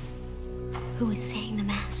 Who is saying the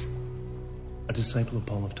Mass? A disciple of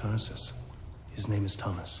Paul of Tarsus. His name is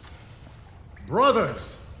Tomas.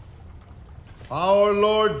 Brothers, Our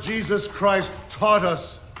Lord Jesus Christ taught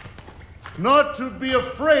us not to be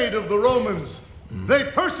afraid of the Romans. They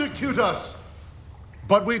persecute us,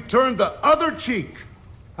 but we turn the other cheek,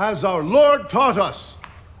 as our Lord taught us.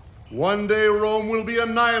 One day Rome will be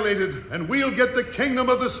annihilated, and we'll get the kingdom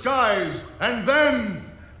of the skies, and then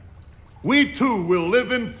we too will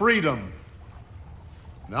live in freedom.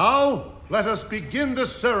 Now, let us begin the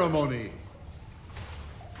ceremony.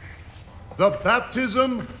 The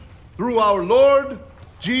baptism through our Lord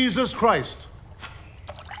Jesus Christ.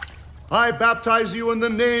 I baptize you in the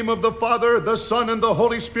name of the Father, the Son, and the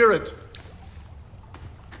Holy Spirit.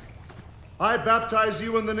 I baptize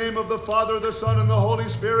you in the name of the Father, the Son, and the Holy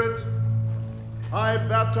Spirit. I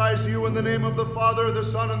baptize you in the name of the Father, the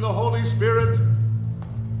Son, and the Holy Spirit.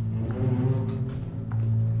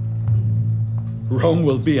 Rome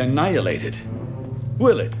will be annihilated,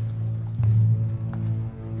 will it?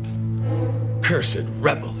 Cursed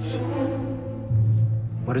rebels.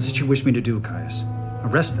 What is it you wish me to do, Caius?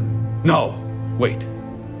 Arrest them? No, wait.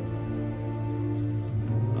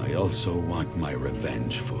 I also want my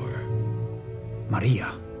revenge for...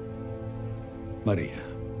 Maria. Maria.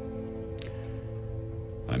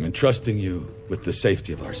 I'm entrusting you with the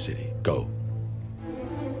safety of our city. Go.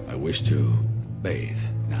 I wish to bathe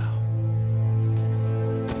now.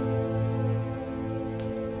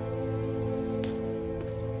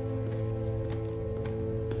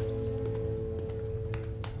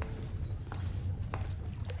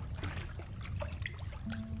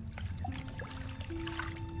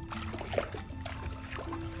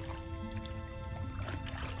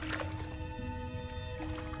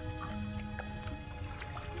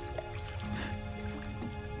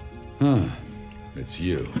 Huh. It's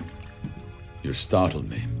you. You startled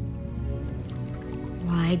me.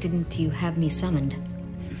 Why didn't you have me summoned?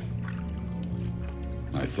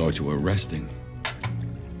 I thought you were resting.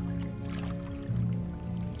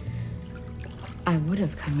 I would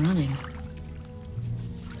have come running.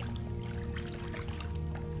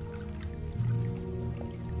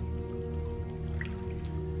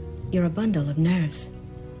 You're a bundle of nerves.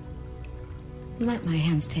 Let my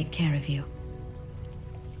hands take care of you.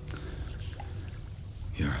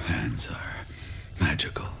 Your hands are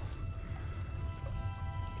magical.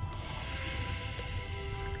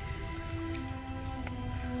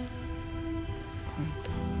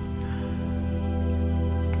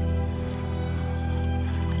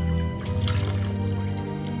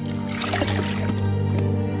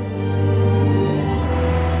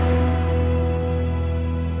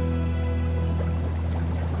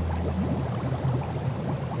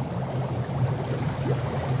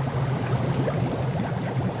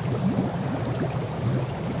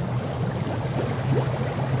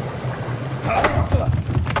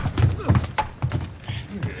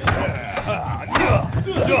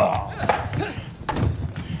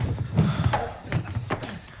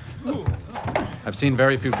 I've seen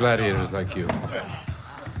very few gladiators like you.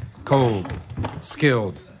 Cold,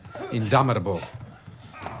 skilled, indomitable.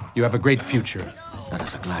 You have a great future. Not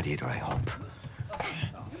as a gladiator, I hope.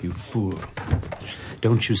 You fool.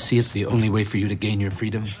 Don't you see it's the only way for you to gain your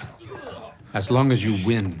freedom? As long as you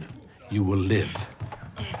win, you will live,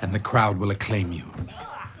 and the crowd will acclaim you.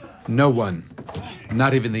 No one,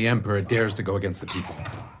 not even the emperor, dares to go against the people.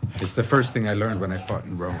 It's the first thing I learned when I fought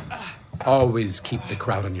in Rome. Always keep the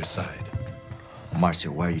crowd on your side. Marcio,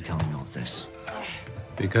 why are you telling me all this?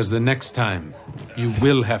 Because the next time, you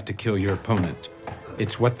will have to kill your opponent.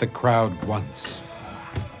 It's what the crowd wants.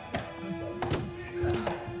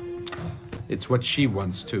 It's what she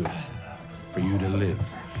wants, too. For you to live.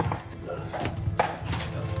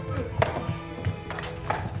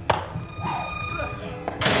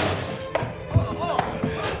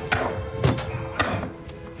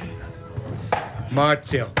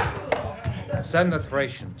 Marcio, send the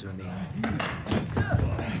Thracian to me.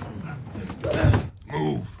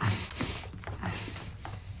 Move.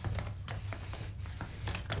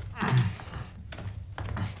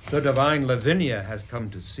 The divine Lavinia has come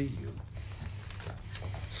to see you.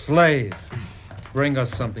 Slave, bring us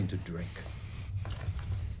something to drink.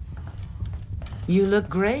 You look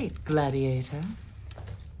great, gladiator.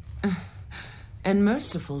 And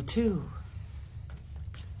merciful, too.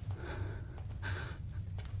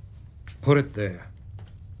 Put it there.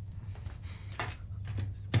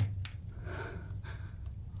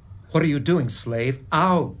 What are you doing, slave?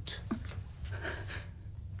 Out!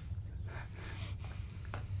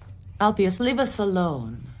 Alpius, leave us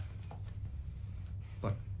alone.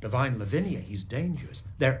 But, divine Lavinia, he's dangerous.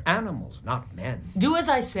 They're animals, not men. Do as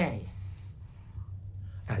I say.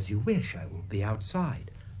 As you wish, I will be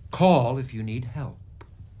outside. Call if you need help.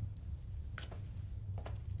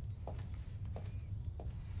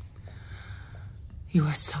 You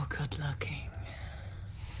are so good looking.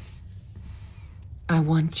 I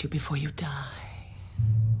want you before you die.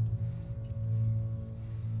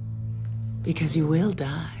 Because you will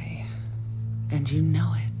die, and you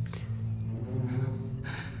know it.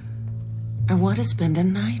 I want to spend a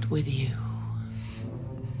night with you.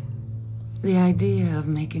 The idea of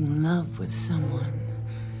making love with someone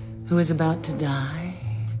who is about to die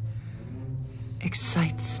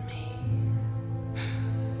excites me.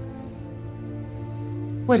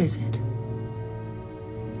 What is it?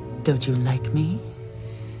 Don't you like me?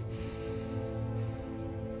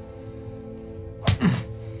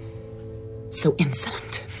 So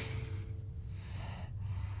insolent.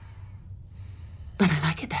 But I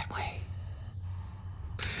like it that way.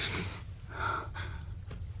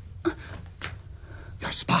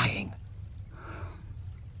 You're spying.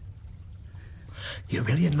 You're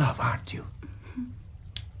really in love, aren't you?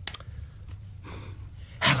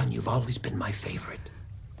 Helen, you've always been my favorite.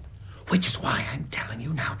 Which is why I'm telling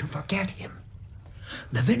you now to forget him.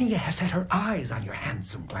 Lavinia has set her eyes on your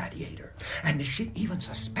handsome gladiator. And if she even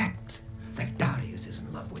suspects that Darius is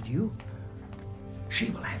in love with you, she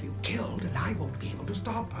will have you killed and I won't be able to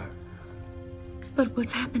stop her. But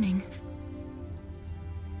what's happening?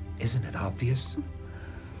 Isn't it obvious?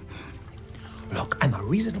 Look, I'm a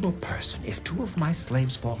reasonable person. If two of my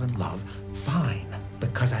slaves fall in love, fine,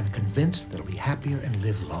 because I'm convinced they'll be happier and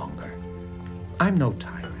live longer. I'm no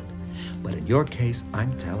tyrant, but in your case,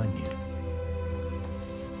 I'm telling you,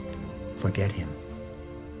 forget him.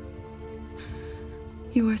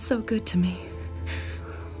 You are so good to me,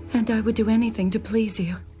 and I would do anything to please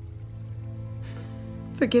you.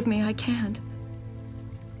 Forgive me, I can't.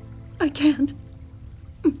 I can't.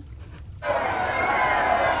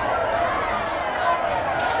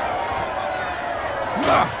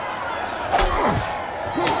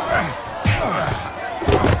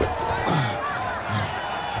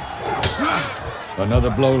 Another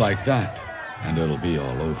blow like that, and it'll be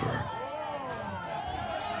all over.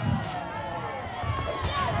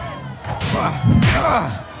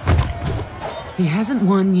 He hasn't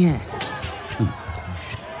won yet.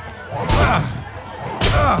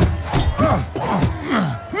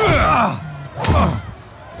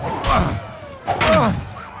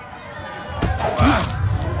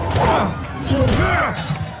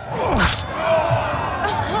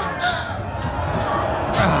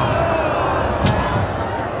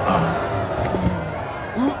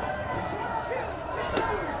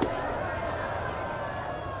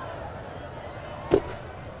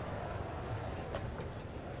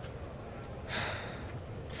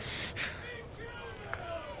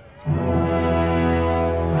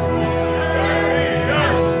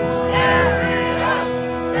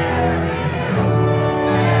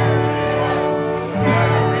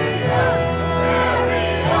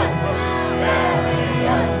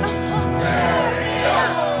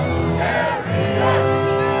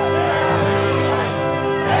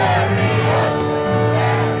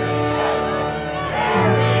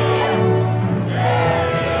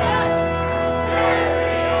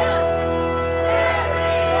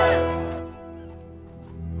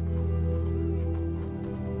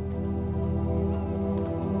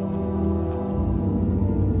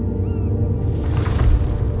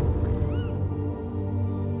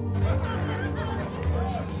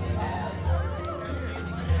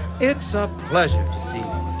 It's a pleasure to see you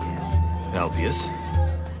again. Alpius.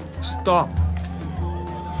 Stop.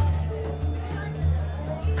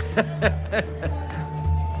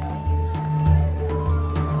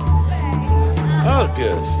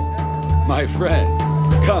 Alpius, my friend,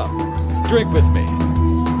 come, drink with me.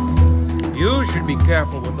 You should be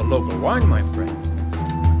careful with the local wine, my friend.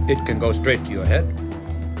 It can go straight to your head.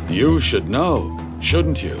 You should know,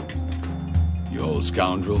 shouldn't you? You old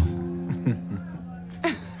scoundrel.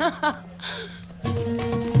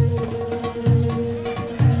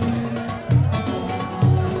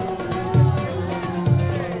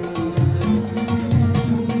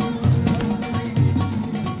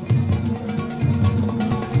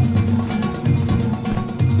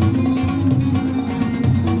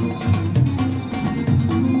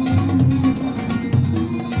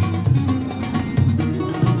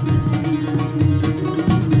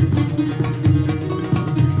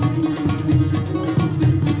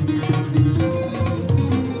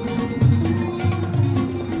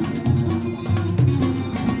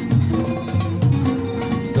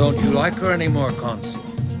 Don't you like her anymore, Consul?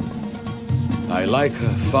 I like her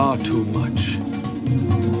far too much.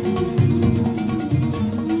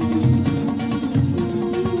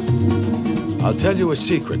 I'll tell you a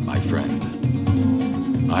secret, my friend.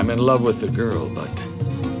 I'm in love with the girl, but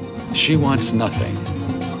she wants nothing.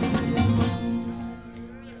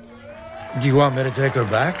 Do you want me to take her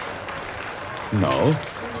back? No.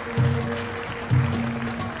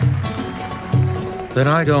 Then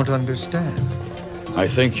I don't understand. I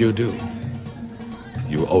think you do.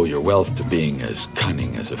 You owe your wealth to being as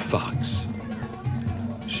cunning as a fox.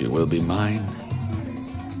 She will be mine,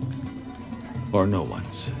 or no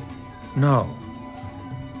one's. No.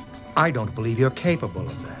 I don't believe you're capable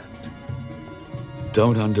of that.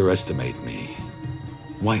 Don't underestimate me.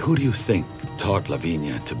 Why, who do you think taught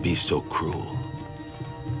Lavinia to be so cruel?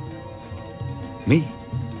 Me?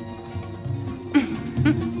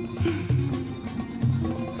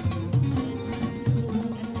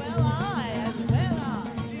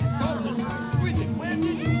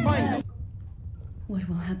 What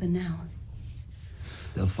will happen now?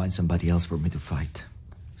 They'll find somebody else for me to fight.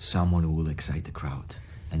 Someone who will excite the crowd.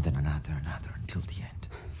 And then another, until the end.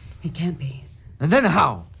 It can't be. And then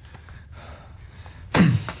how?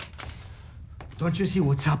 Don't you see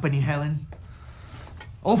what's happening, Helen?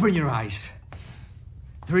 Open your eyes.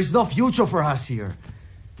 There is no future for us here.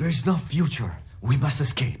 There is no future. We must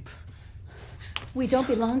escape. We don't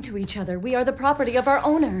belong to each other. We are the property of our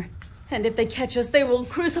owner. And if they catch us, they will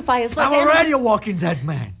crucify us like I'm already a walking dead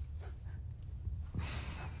man.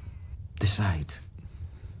 Decide.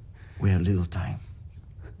 We have little time.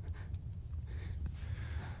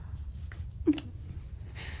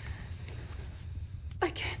 I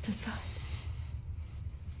can't decide.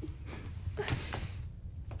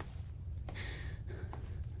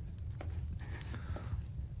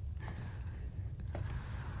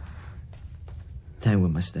 Then we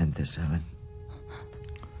must end this, Helen.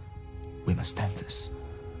 We must end this.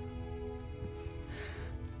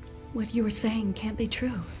 What you are saying can't be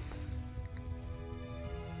true.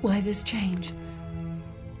 Why this change?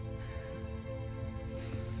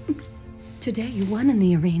 Today you won in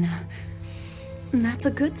the arena. And that's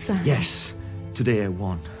a good sign. Yes, today I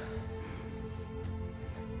won.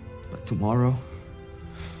 But tomorrow,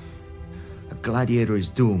 a gladiator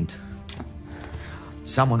is doomed.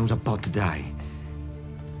 Someone who's about to die.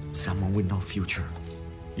 Someone with no future.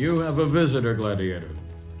 You have a visitor, Gladiator.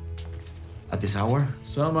 At this hour?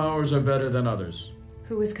 Some hours are better than others.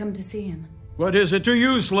 Who has come to see him? What is it to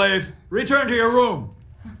you, slave? Return to your room.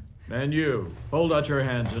 And you, hold out your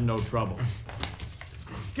hands and no trouble.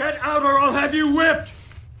 Get out or I'll have you whipped!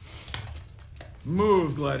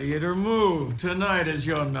 Move, Gladiator, move. Tonight is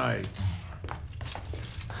your night.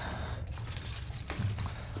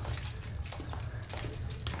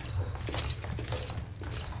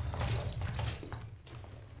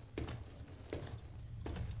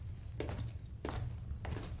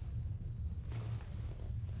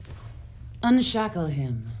 Unshackle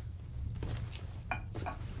him.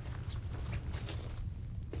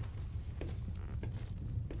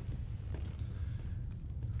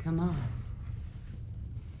 Come on.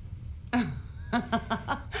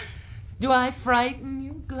 Do I frighten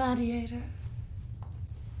you, Gladiator?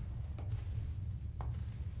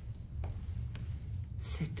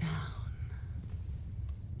 Sit down.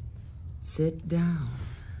 Sit down.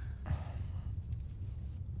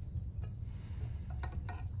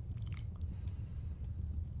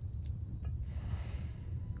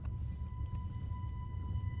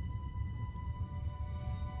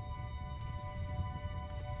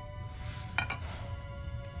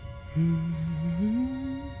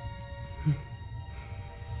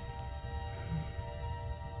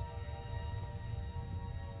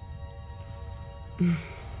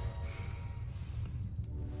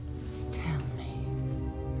 Tell me,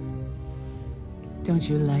 don't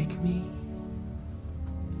you like me,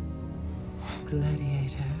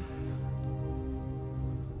 Gladiator?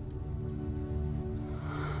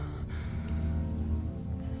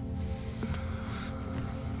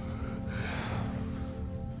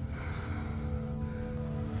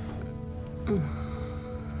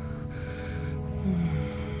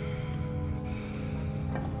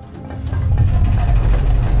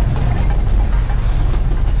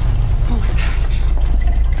 What was that?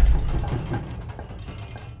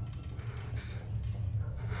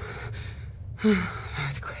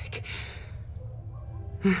 Earthquake.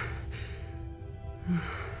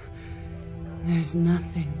 There's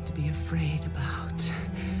nothing to be afraid about,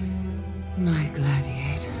 my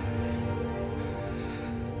gladiator.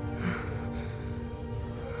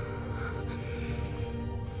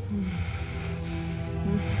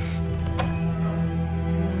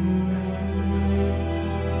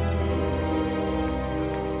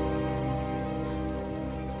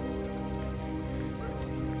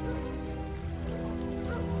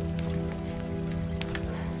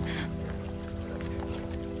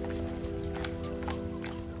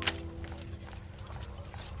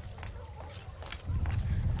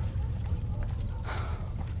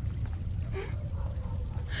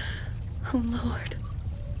 Oh, Lord,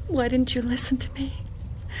 why didn't you listen to me?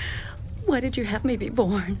 Why did you have me be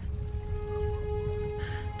born?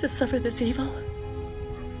 To suffer this evil?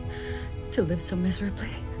 To live so miserably?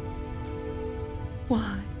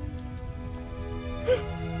 Why?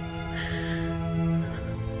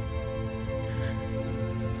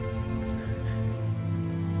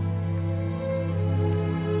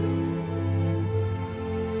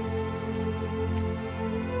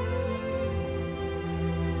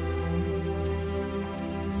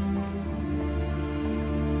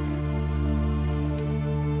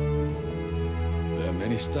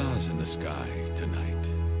 Many stars in the sky tonight.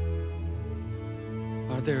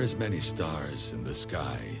 Are there as many stars in the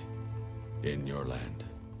sky in your land?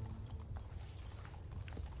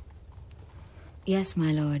 Yes,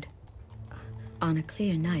 my lord. On a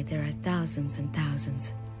clear night, there are thousands and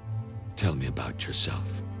thousands. Tell me about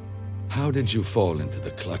yourself. How did you fall into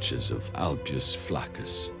the clutches of Alpius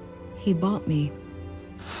Flaccus? He bought me.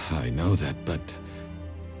 I know that, but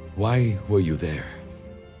why were you there?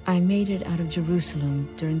 I made it out of Jerusalem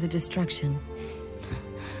during the destruction.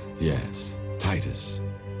 Yes, Titus.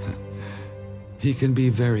 He can be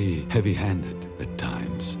very heavy-handed at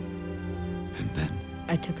times. And then?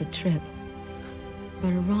 I took a trip,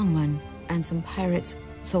 but a wrong one, and some pirates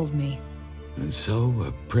sold me. And so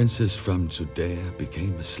a princess from Judea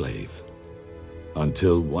became a slave.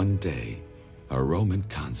 Until one day, a Roman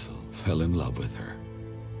consul fell in love with her.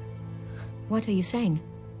 What are you saying?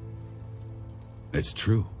 It's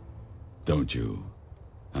true. Don't you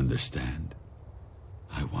understand?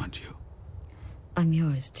 I want you. I'm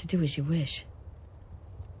yours to do as you wish.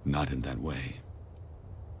 Not in that way.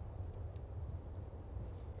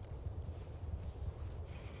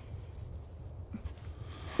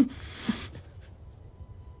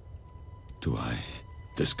 Do I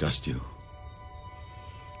disgust you?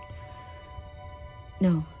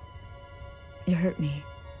 No. You hurt me.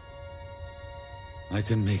 I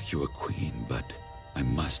can make you a queen, but I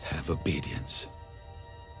must have obedience.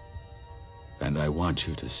 And I want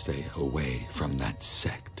you to stay away from that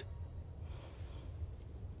sect.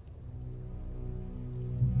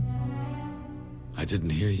 I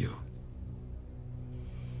didn't hear you.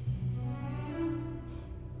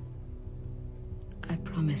 I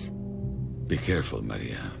promise. Be careful,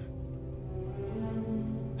 Maria.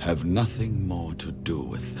 Have nothing more to do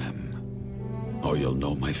with them, or you'll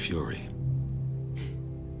know my fury.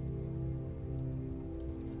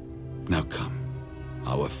 Now come,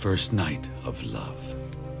 our first night of love.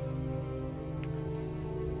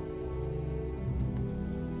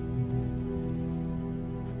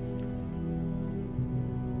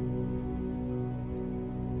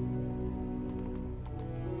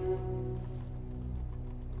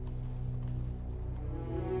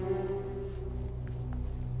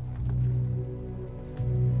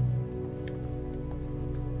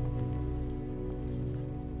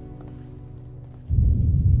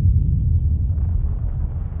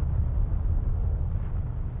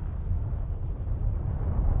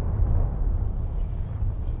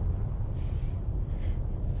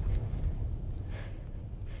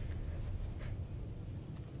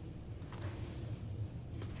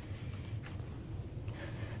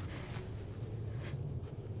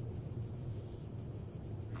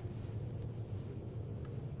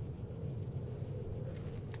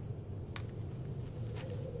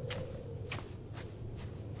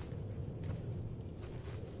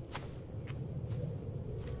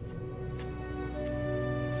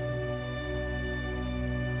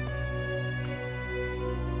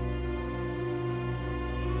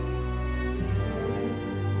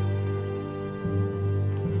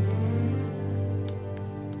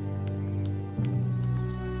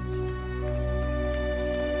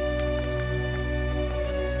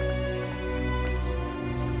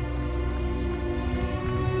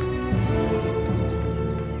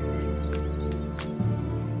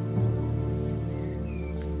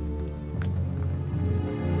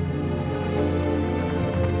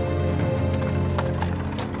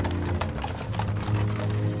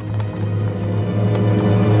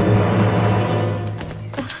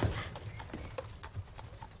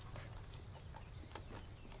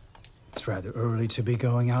 It's rather early to be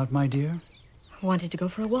going out, my dear. Wanted to go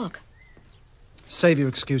for a walk. Save your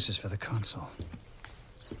excuses for the consul.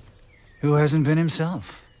 Who hasn't been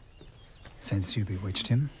himself since you bewitched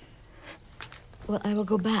him? Well, I will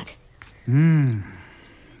go back.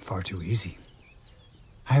 Far too easy.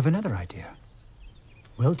 I have another idea.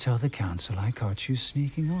 We'll tell the council I caught you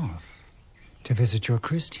sneaking off to visit your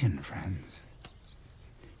Christian friends.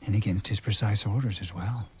 And against his precise orders as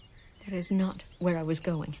well. That is not where I was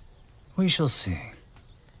going. We shall see.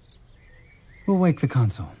 We'll wake the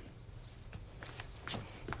consul.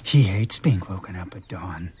 He hates being woken up at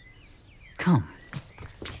dawn. Come.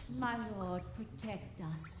 My lord, protect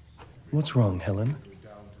us. What's wrong, Helen?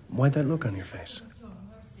 Why'd that look on your face?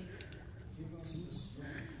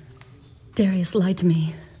 Darius lied to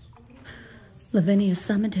me. Lavinia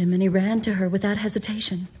summoned him and he ran to her without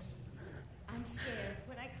hesitation.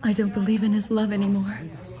 I don't believe in his love anymore.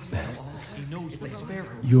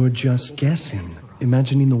 You're just guessing,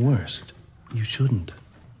 imagining the worst. You shouldn't.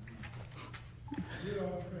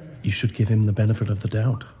 You should give him the benefit of the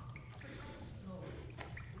doubt.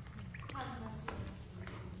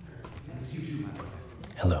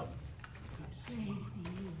 Hello.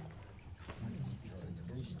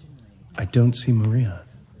 I don't see Maria.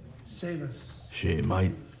 Save us. She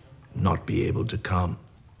might not be able to come.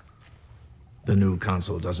 The new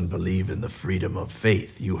council doesn't believe in the freedom of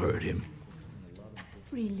faith. You heard him.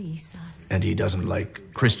 Release us. And he doesn't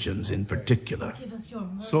like Christians in particular. Give us your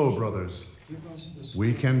mercy. So, brothers,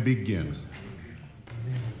 we can begin.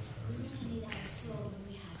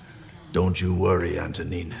 Don't you worry,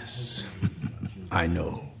 Antoninus. I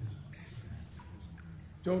know.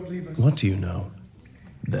 Don't leave us. What do you know?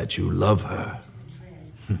 That you love her.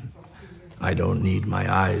 I don't need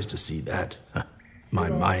my eyes to see that. My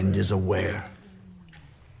mind is aware.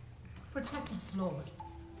 Protect us, Lord.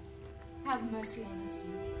 Have mercy on us, dear.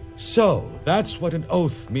 So, that's what an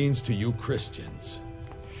oath means to you Christians.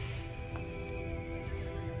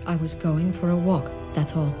 I was going for a walk,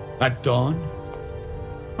 that's all. At dawn?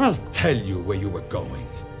 I'll tell you where you were going.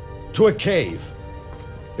 To a cave.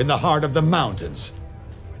 In the heart of the mountains.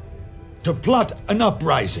 To plot an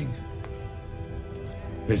uprising.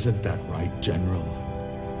 Isn't that right, General?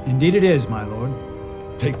 Indeed it is, my lord.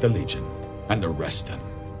 Take the Legion and arrest them.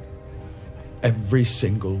 Every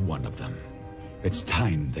single one of them. It's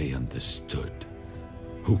time they understood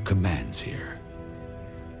who commands here.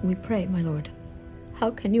 We pray, my lord.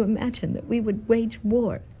 How can you imagine that we would wage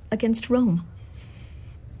war against Rome?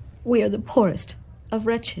 We are the poorest of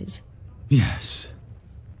wretches. Yes.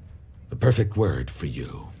 The perfect word for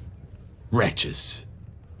you. Wretches.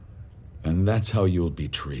 And that's how you'll be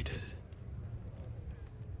treated.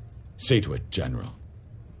 See to it, General.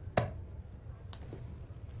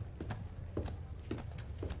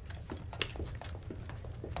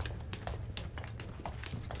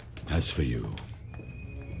 As for you,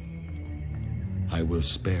 I will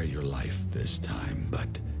spare your life this time, but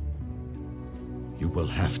you will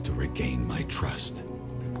have to regain my trust.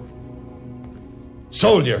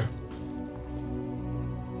 Soldier!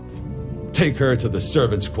 Take her to the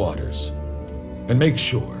servants' quarters, and make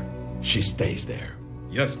sure she stays there.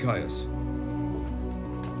 Yes, Caius.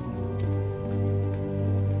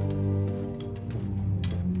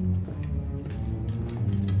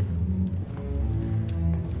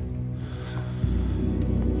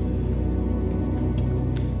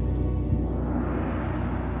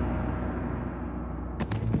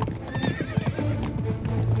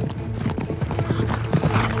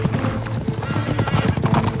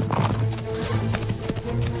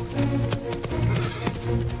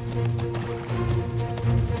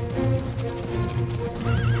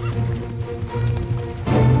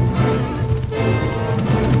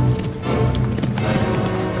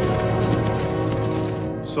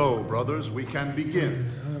 So, brothers, we can begin.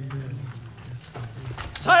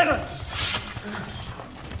 Silence!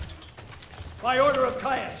 By order of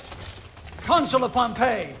Caius, Consul of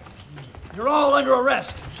Pompei, you're all under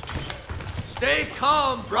arrest. Stay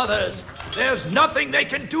calm, brothers. There's nothing they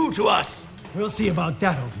can do to us. We'll see about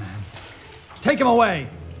that, old man. Take him away.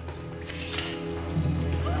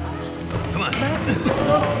 Come on.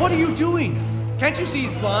 Look, what are you doing? Can't you see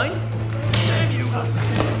he's blind? Damn you!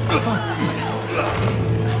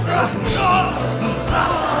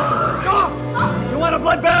 You want a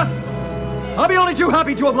bloodbath? I'll be only too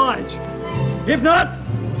happy to oblige. If not,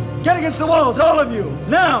 get against the walls, all of you,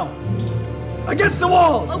 now! Against the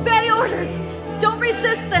walls! Obey orders! Don't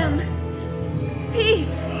resist them!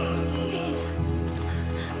 Peace! Peace.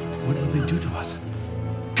 What will they do to us?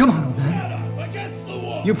 Come on, old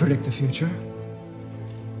man. You predict the future.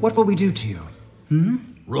 What will we do to you?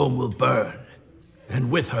 Rome will burn,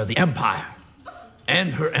 and with her the Empire,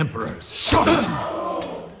 and her emperors.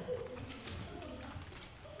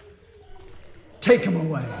 Take him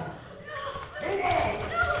away.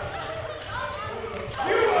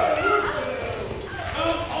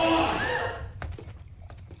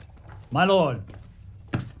 My lord,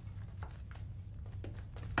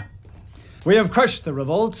 we have crushed the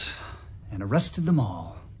revolt and arrested them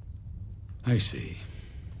all. I see.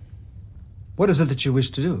 What is it that you wish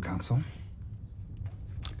to do, Consul?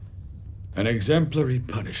 An exemplary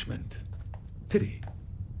punishment. Pity.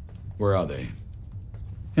 Where are they?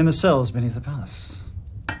 In the cells beneath the palace.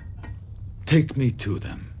 Take me to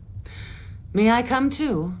them. May I come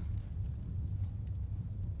too?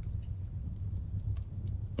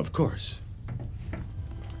 Of course.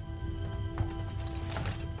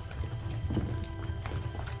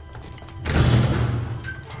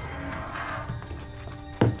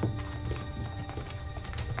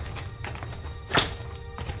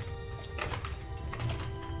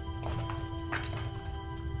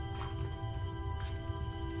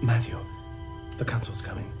 Matthew, the consul's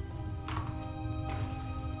coming.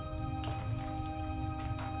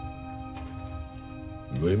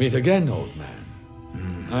 We meet again, old man.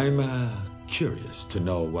 I'm curious to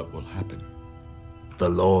know what will happen. The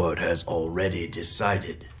Lord has already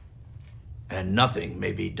decided, and nothing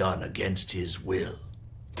may be done against his will.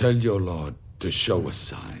 Tell your lord to show a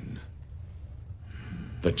sign.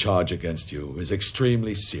 The charge against you is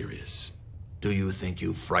extremely serious. Do you think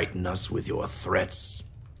you frighten us with your threats?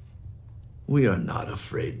 We are not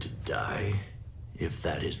afraid to die, if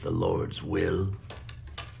that is the Lord's will.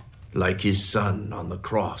 Like his son on the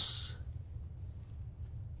cross.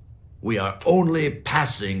 We are only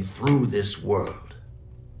passing through this world.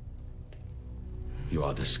 You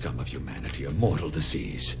are the scum of humanity, a mortal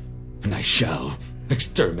disease, and I shall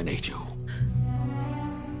exterminate you.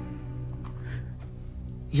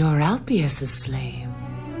 You're Alpius' slave.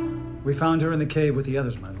 We found her in the cave with the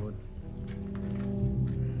others, my lord.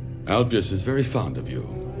 Alpius is very fond of you.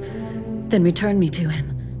 Then return me to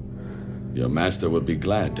him. Your master will be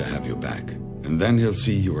glad to have you back, and then he'll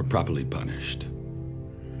see you are properly punished.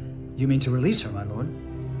 You mean to release her, my lord?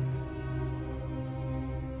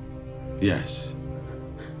 Yes.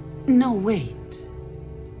 No, wait.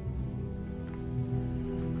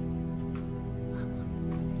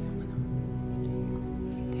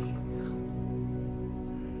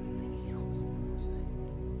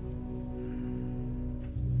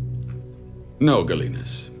 No,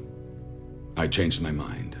 Galenus. I changed my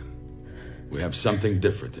mind. We have something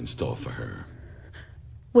different in store for her.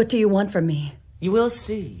 What do you want from me? You will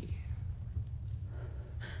see.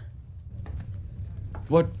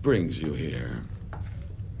 What brings you here?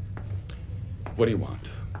 What do you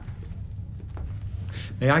want?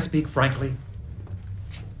 May I speak frankly?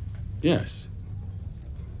 Yes.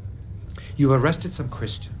 You arrested some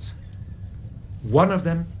Christians. One of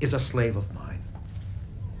them is a slave of mine.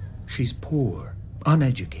 She's poor,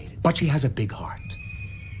 uneducated, but she has a big heart.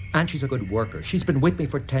 And she's a good worker. She's been with me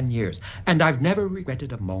for 10 years, and I've never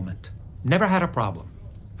regretted a moment. Never had a problem.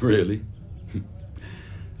 Really?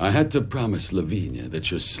 I had to promise Lavinia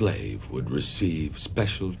that your slave would receive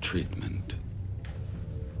special treatment.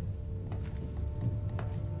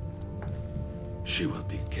 She will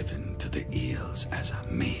be given to the eels as a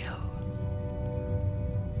meal.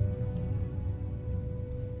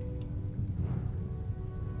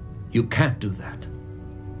 You can't do that.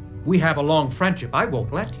 We have a long friendship. I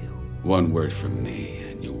won't let you. One word from me,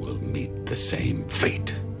 and you will meet the same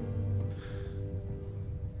fate.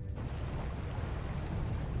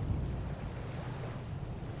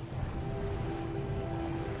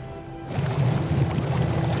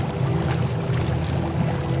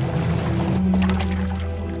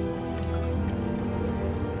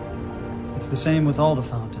 It's the same with all the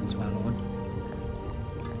fountains, my lord.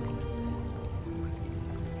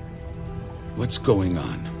 What's going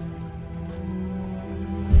on?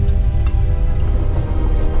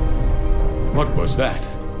 What was that?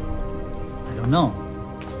 I don't know.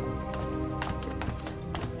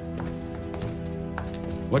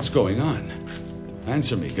 What's going on?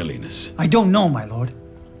 Answer me, Galenus. I don't know, my lord.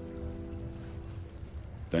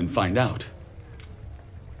 Then find out.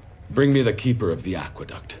 Bring me the keeper of the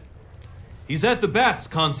aqueduct. He's at the baths,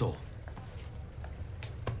 Consul.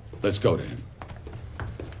 Let's go to him.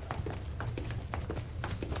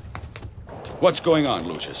 What's going on,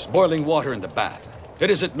 Lucius? Boiling water in the bath.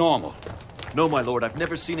 It isn't normal. No, my lord, I've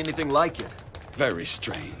never seen anything like it. Very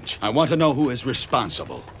strange. I want to know who is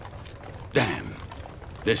responsible. Damn.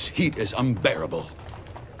 This heat is unbearable.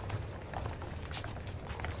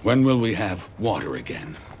 When will we have water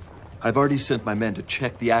again? I've already sent my men to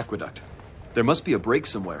check the aqueduct. There must be a break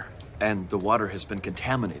somewhere, and the water has been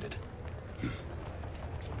contaminated.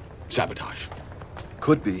 Sabotage.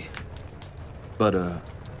 Could be. But,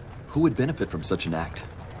 who would benefit from such an act?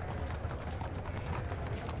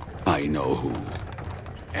 I know who.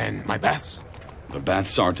 And my baths? The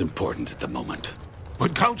baths aren't important at the moment.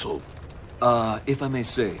 But Consul? If I may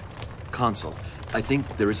say, Consul, I think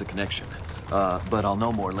there is a connection. But I'll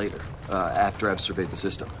know more later, after I've surveyed the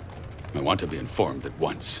system. I want to be informed at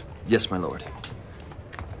once. Yes, my lord.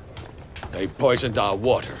 They poisoned our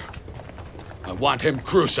water. I want him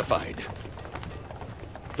crucified.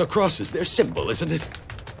 The cross is their symbol, isn't it?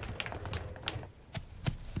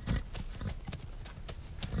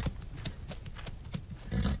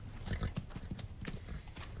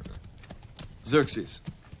 Xerxes,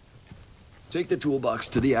 take the toolbox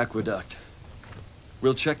to the aqueduct.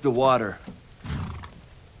 We'll check the water.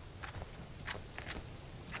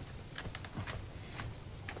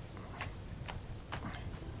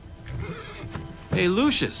 Hey,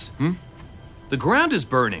 Lucius. The ground is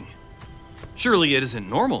burning. Surely it isn't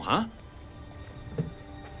normal, huh?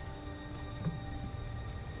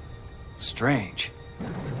 Strange.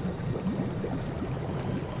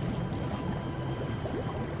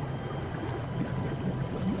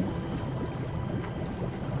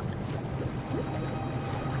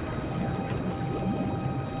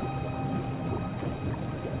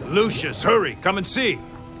 Lucius, hurry, come and see.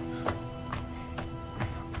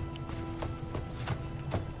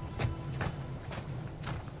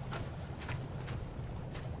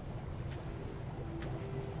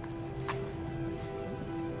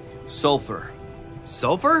 Sulfur.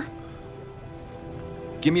 Sulfur?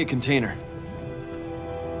 Give me a container.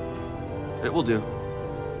 It will do.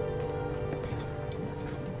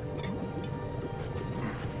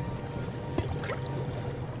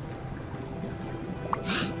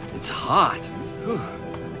 It's hot.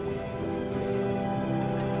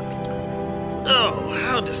 Oh,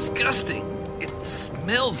 how disgusting. It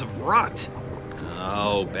smells of rot.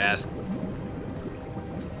 Oh, bastard.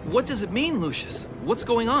 What does it mean, Lucius? What's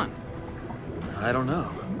going on? I don't know.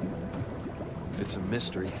 It's a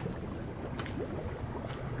mystery.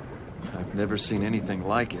 I've never seen anything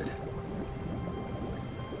like it.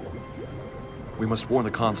 We must warn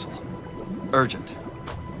the consul. Urgent.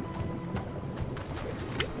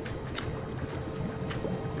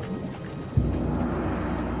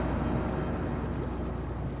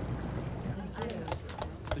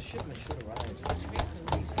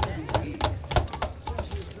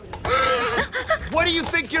 What do you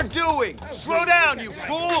think you're doing? Slow down, you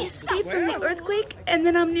fool! I escaped from the earthquake, and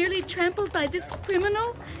then I'm nearly trampled by this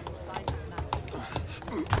criminal?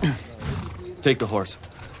 Take the horse.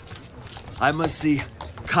 I must see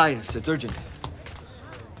Caius. It's urgent.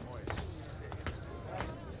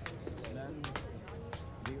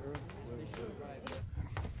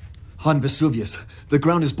 On Vesuvius, the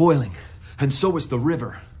ground is boiling, and so is the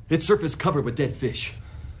river. Its surface covered with dead fish.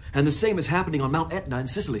 And the same is happening on Mount Etna in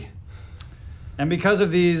Sicily. And because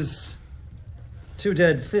of these two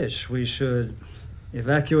dead fish, we should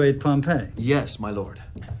evacuate Pompei. Yes, my lord.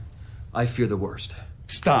 I fear the worst.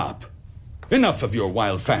 Stop. Enough of your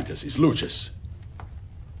wild fantasies, Lucius.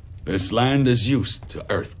 This land is used to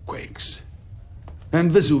earthquakes,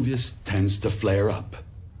 and Vesuvius tends to flare up.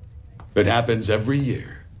 It happens every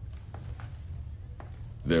year.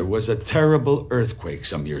 There was a terrible earthquake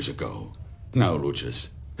some years ago. Now, Lucius,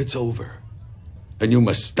 it's over, and you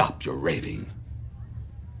must stop your raving.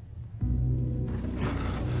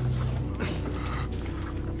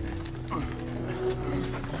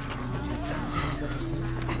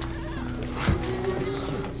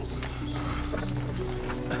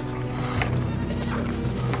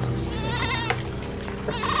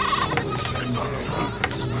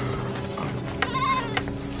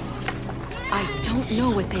 I don't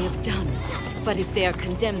know what they have done, but if they are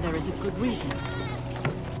condemned, there is a good reason.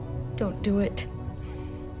 Don't do it.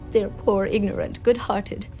 They're poor, ignorant,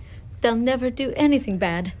 good-hearted. They'll never do anything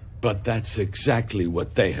bad. But that's exactly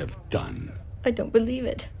what they have done. I don't believe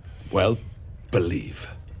it. Well, believe.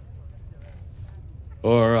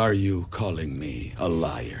 Or are you calling me a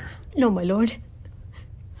liar? No, my lord.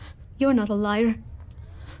 You're not a liar.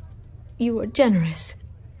 You are generous.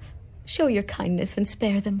 Show your kindness and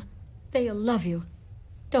spare them. They'll love you.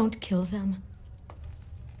 Don't kill them.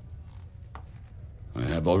 I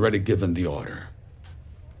have already given the order.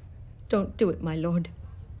 Don't do it, my lord.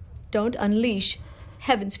 Don't unleash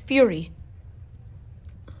heaven's fury.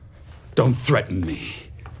 Don't threaten me,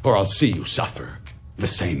 or I'll see you suffer the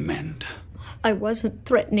same end. I wasn't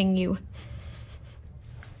threatening you.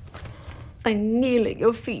 I kneel at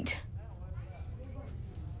your feet.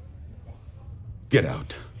 Get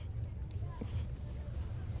out.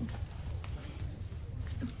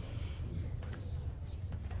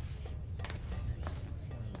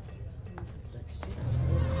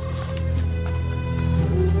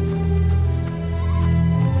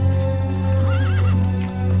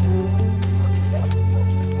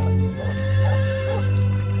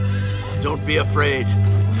 Don't be afraid.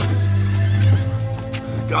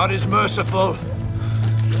 God is merciful.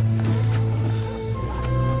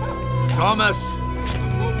 Tomas,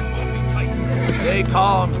 stay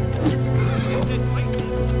calm.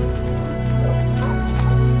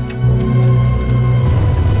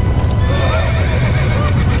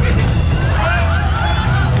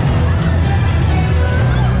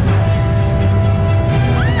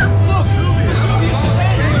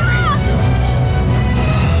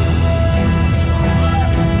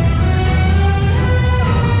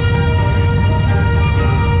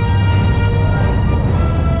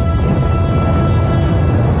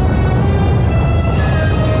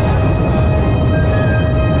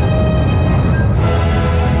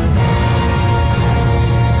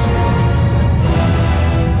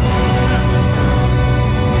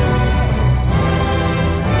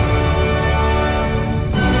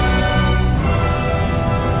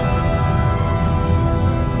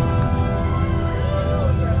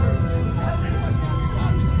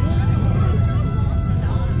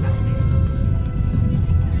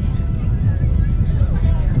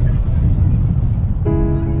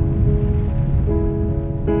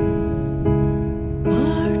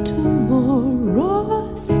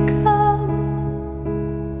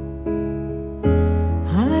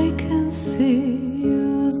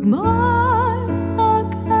 smile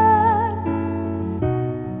again,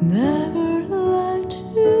 never let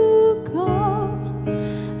you go,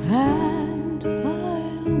 and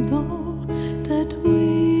I'll know that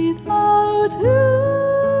without you,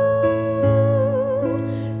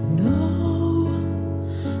 no,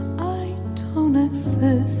 I don't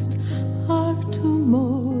exist. Our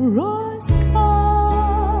tomorrows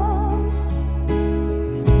come.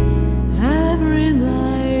 Every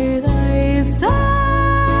night I stand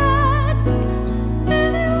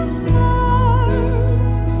in your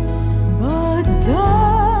arms, but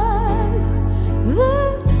then the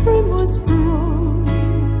dream was broken.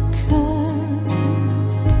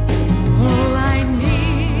 All I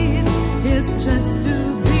need is just to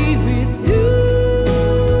be with you.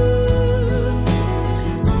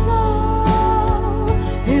 So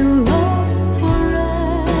in love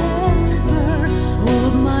forever,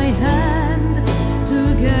 hold my hand,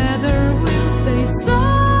 together we'll stay so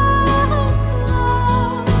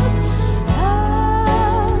close,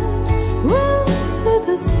 and we'll see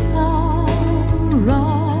the sun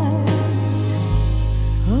rise.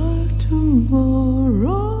 Our tomorrow